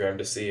Instagram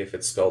to see if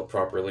it's spelled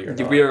properly or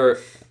not.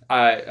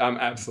 I'm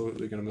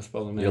absolutely gonna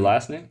misspell the name. Your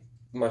last name?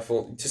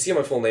 To see how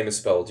my full name is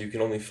spelled, you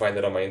can only find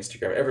it on my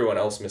Instagram. Everyone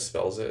else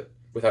misspells it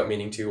without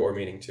meaning to or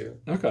meaning to.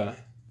 Okay.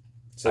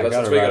 So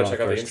that's why you gotta check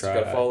out the Instagram.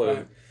 You gotta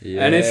follow.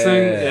 Yeah.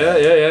 Anything?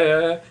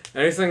 Yeah.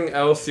 Anything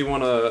else you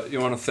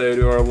wanna say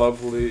to our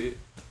lovely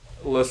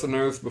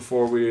listeners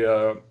before we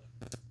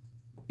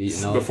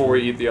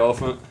eat the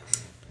elephant?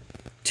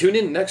 Tune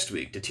in next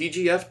week to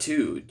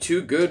TGF2.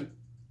 Too good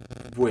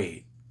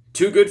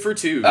for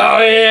two. Oh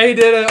yeah, he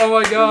did it! Oh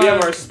my god! We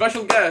have our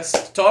special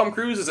guest, Tom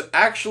Cruise, is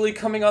actually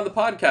coming on the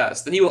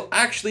podcast, and he will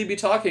actually be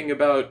talking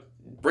about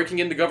breaking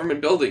into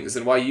government buildings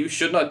and why you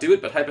should not do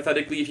it, but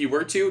hypothetically, if you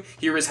were to,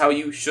 here is how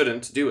you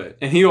shouldn't do it.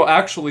 And he will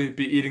actually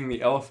be eating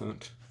the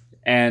elephant.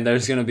 And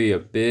there's gonna be a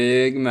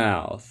big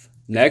mouth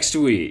next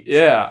week.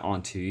 Yeah.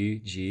 On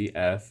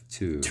TGF2.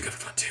 Too good for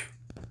fun too.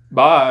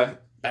 Bye.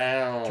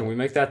 Bow. Can we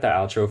make that the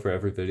outro for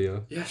every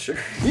video? Yeah, sure.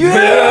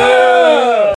 Yeah!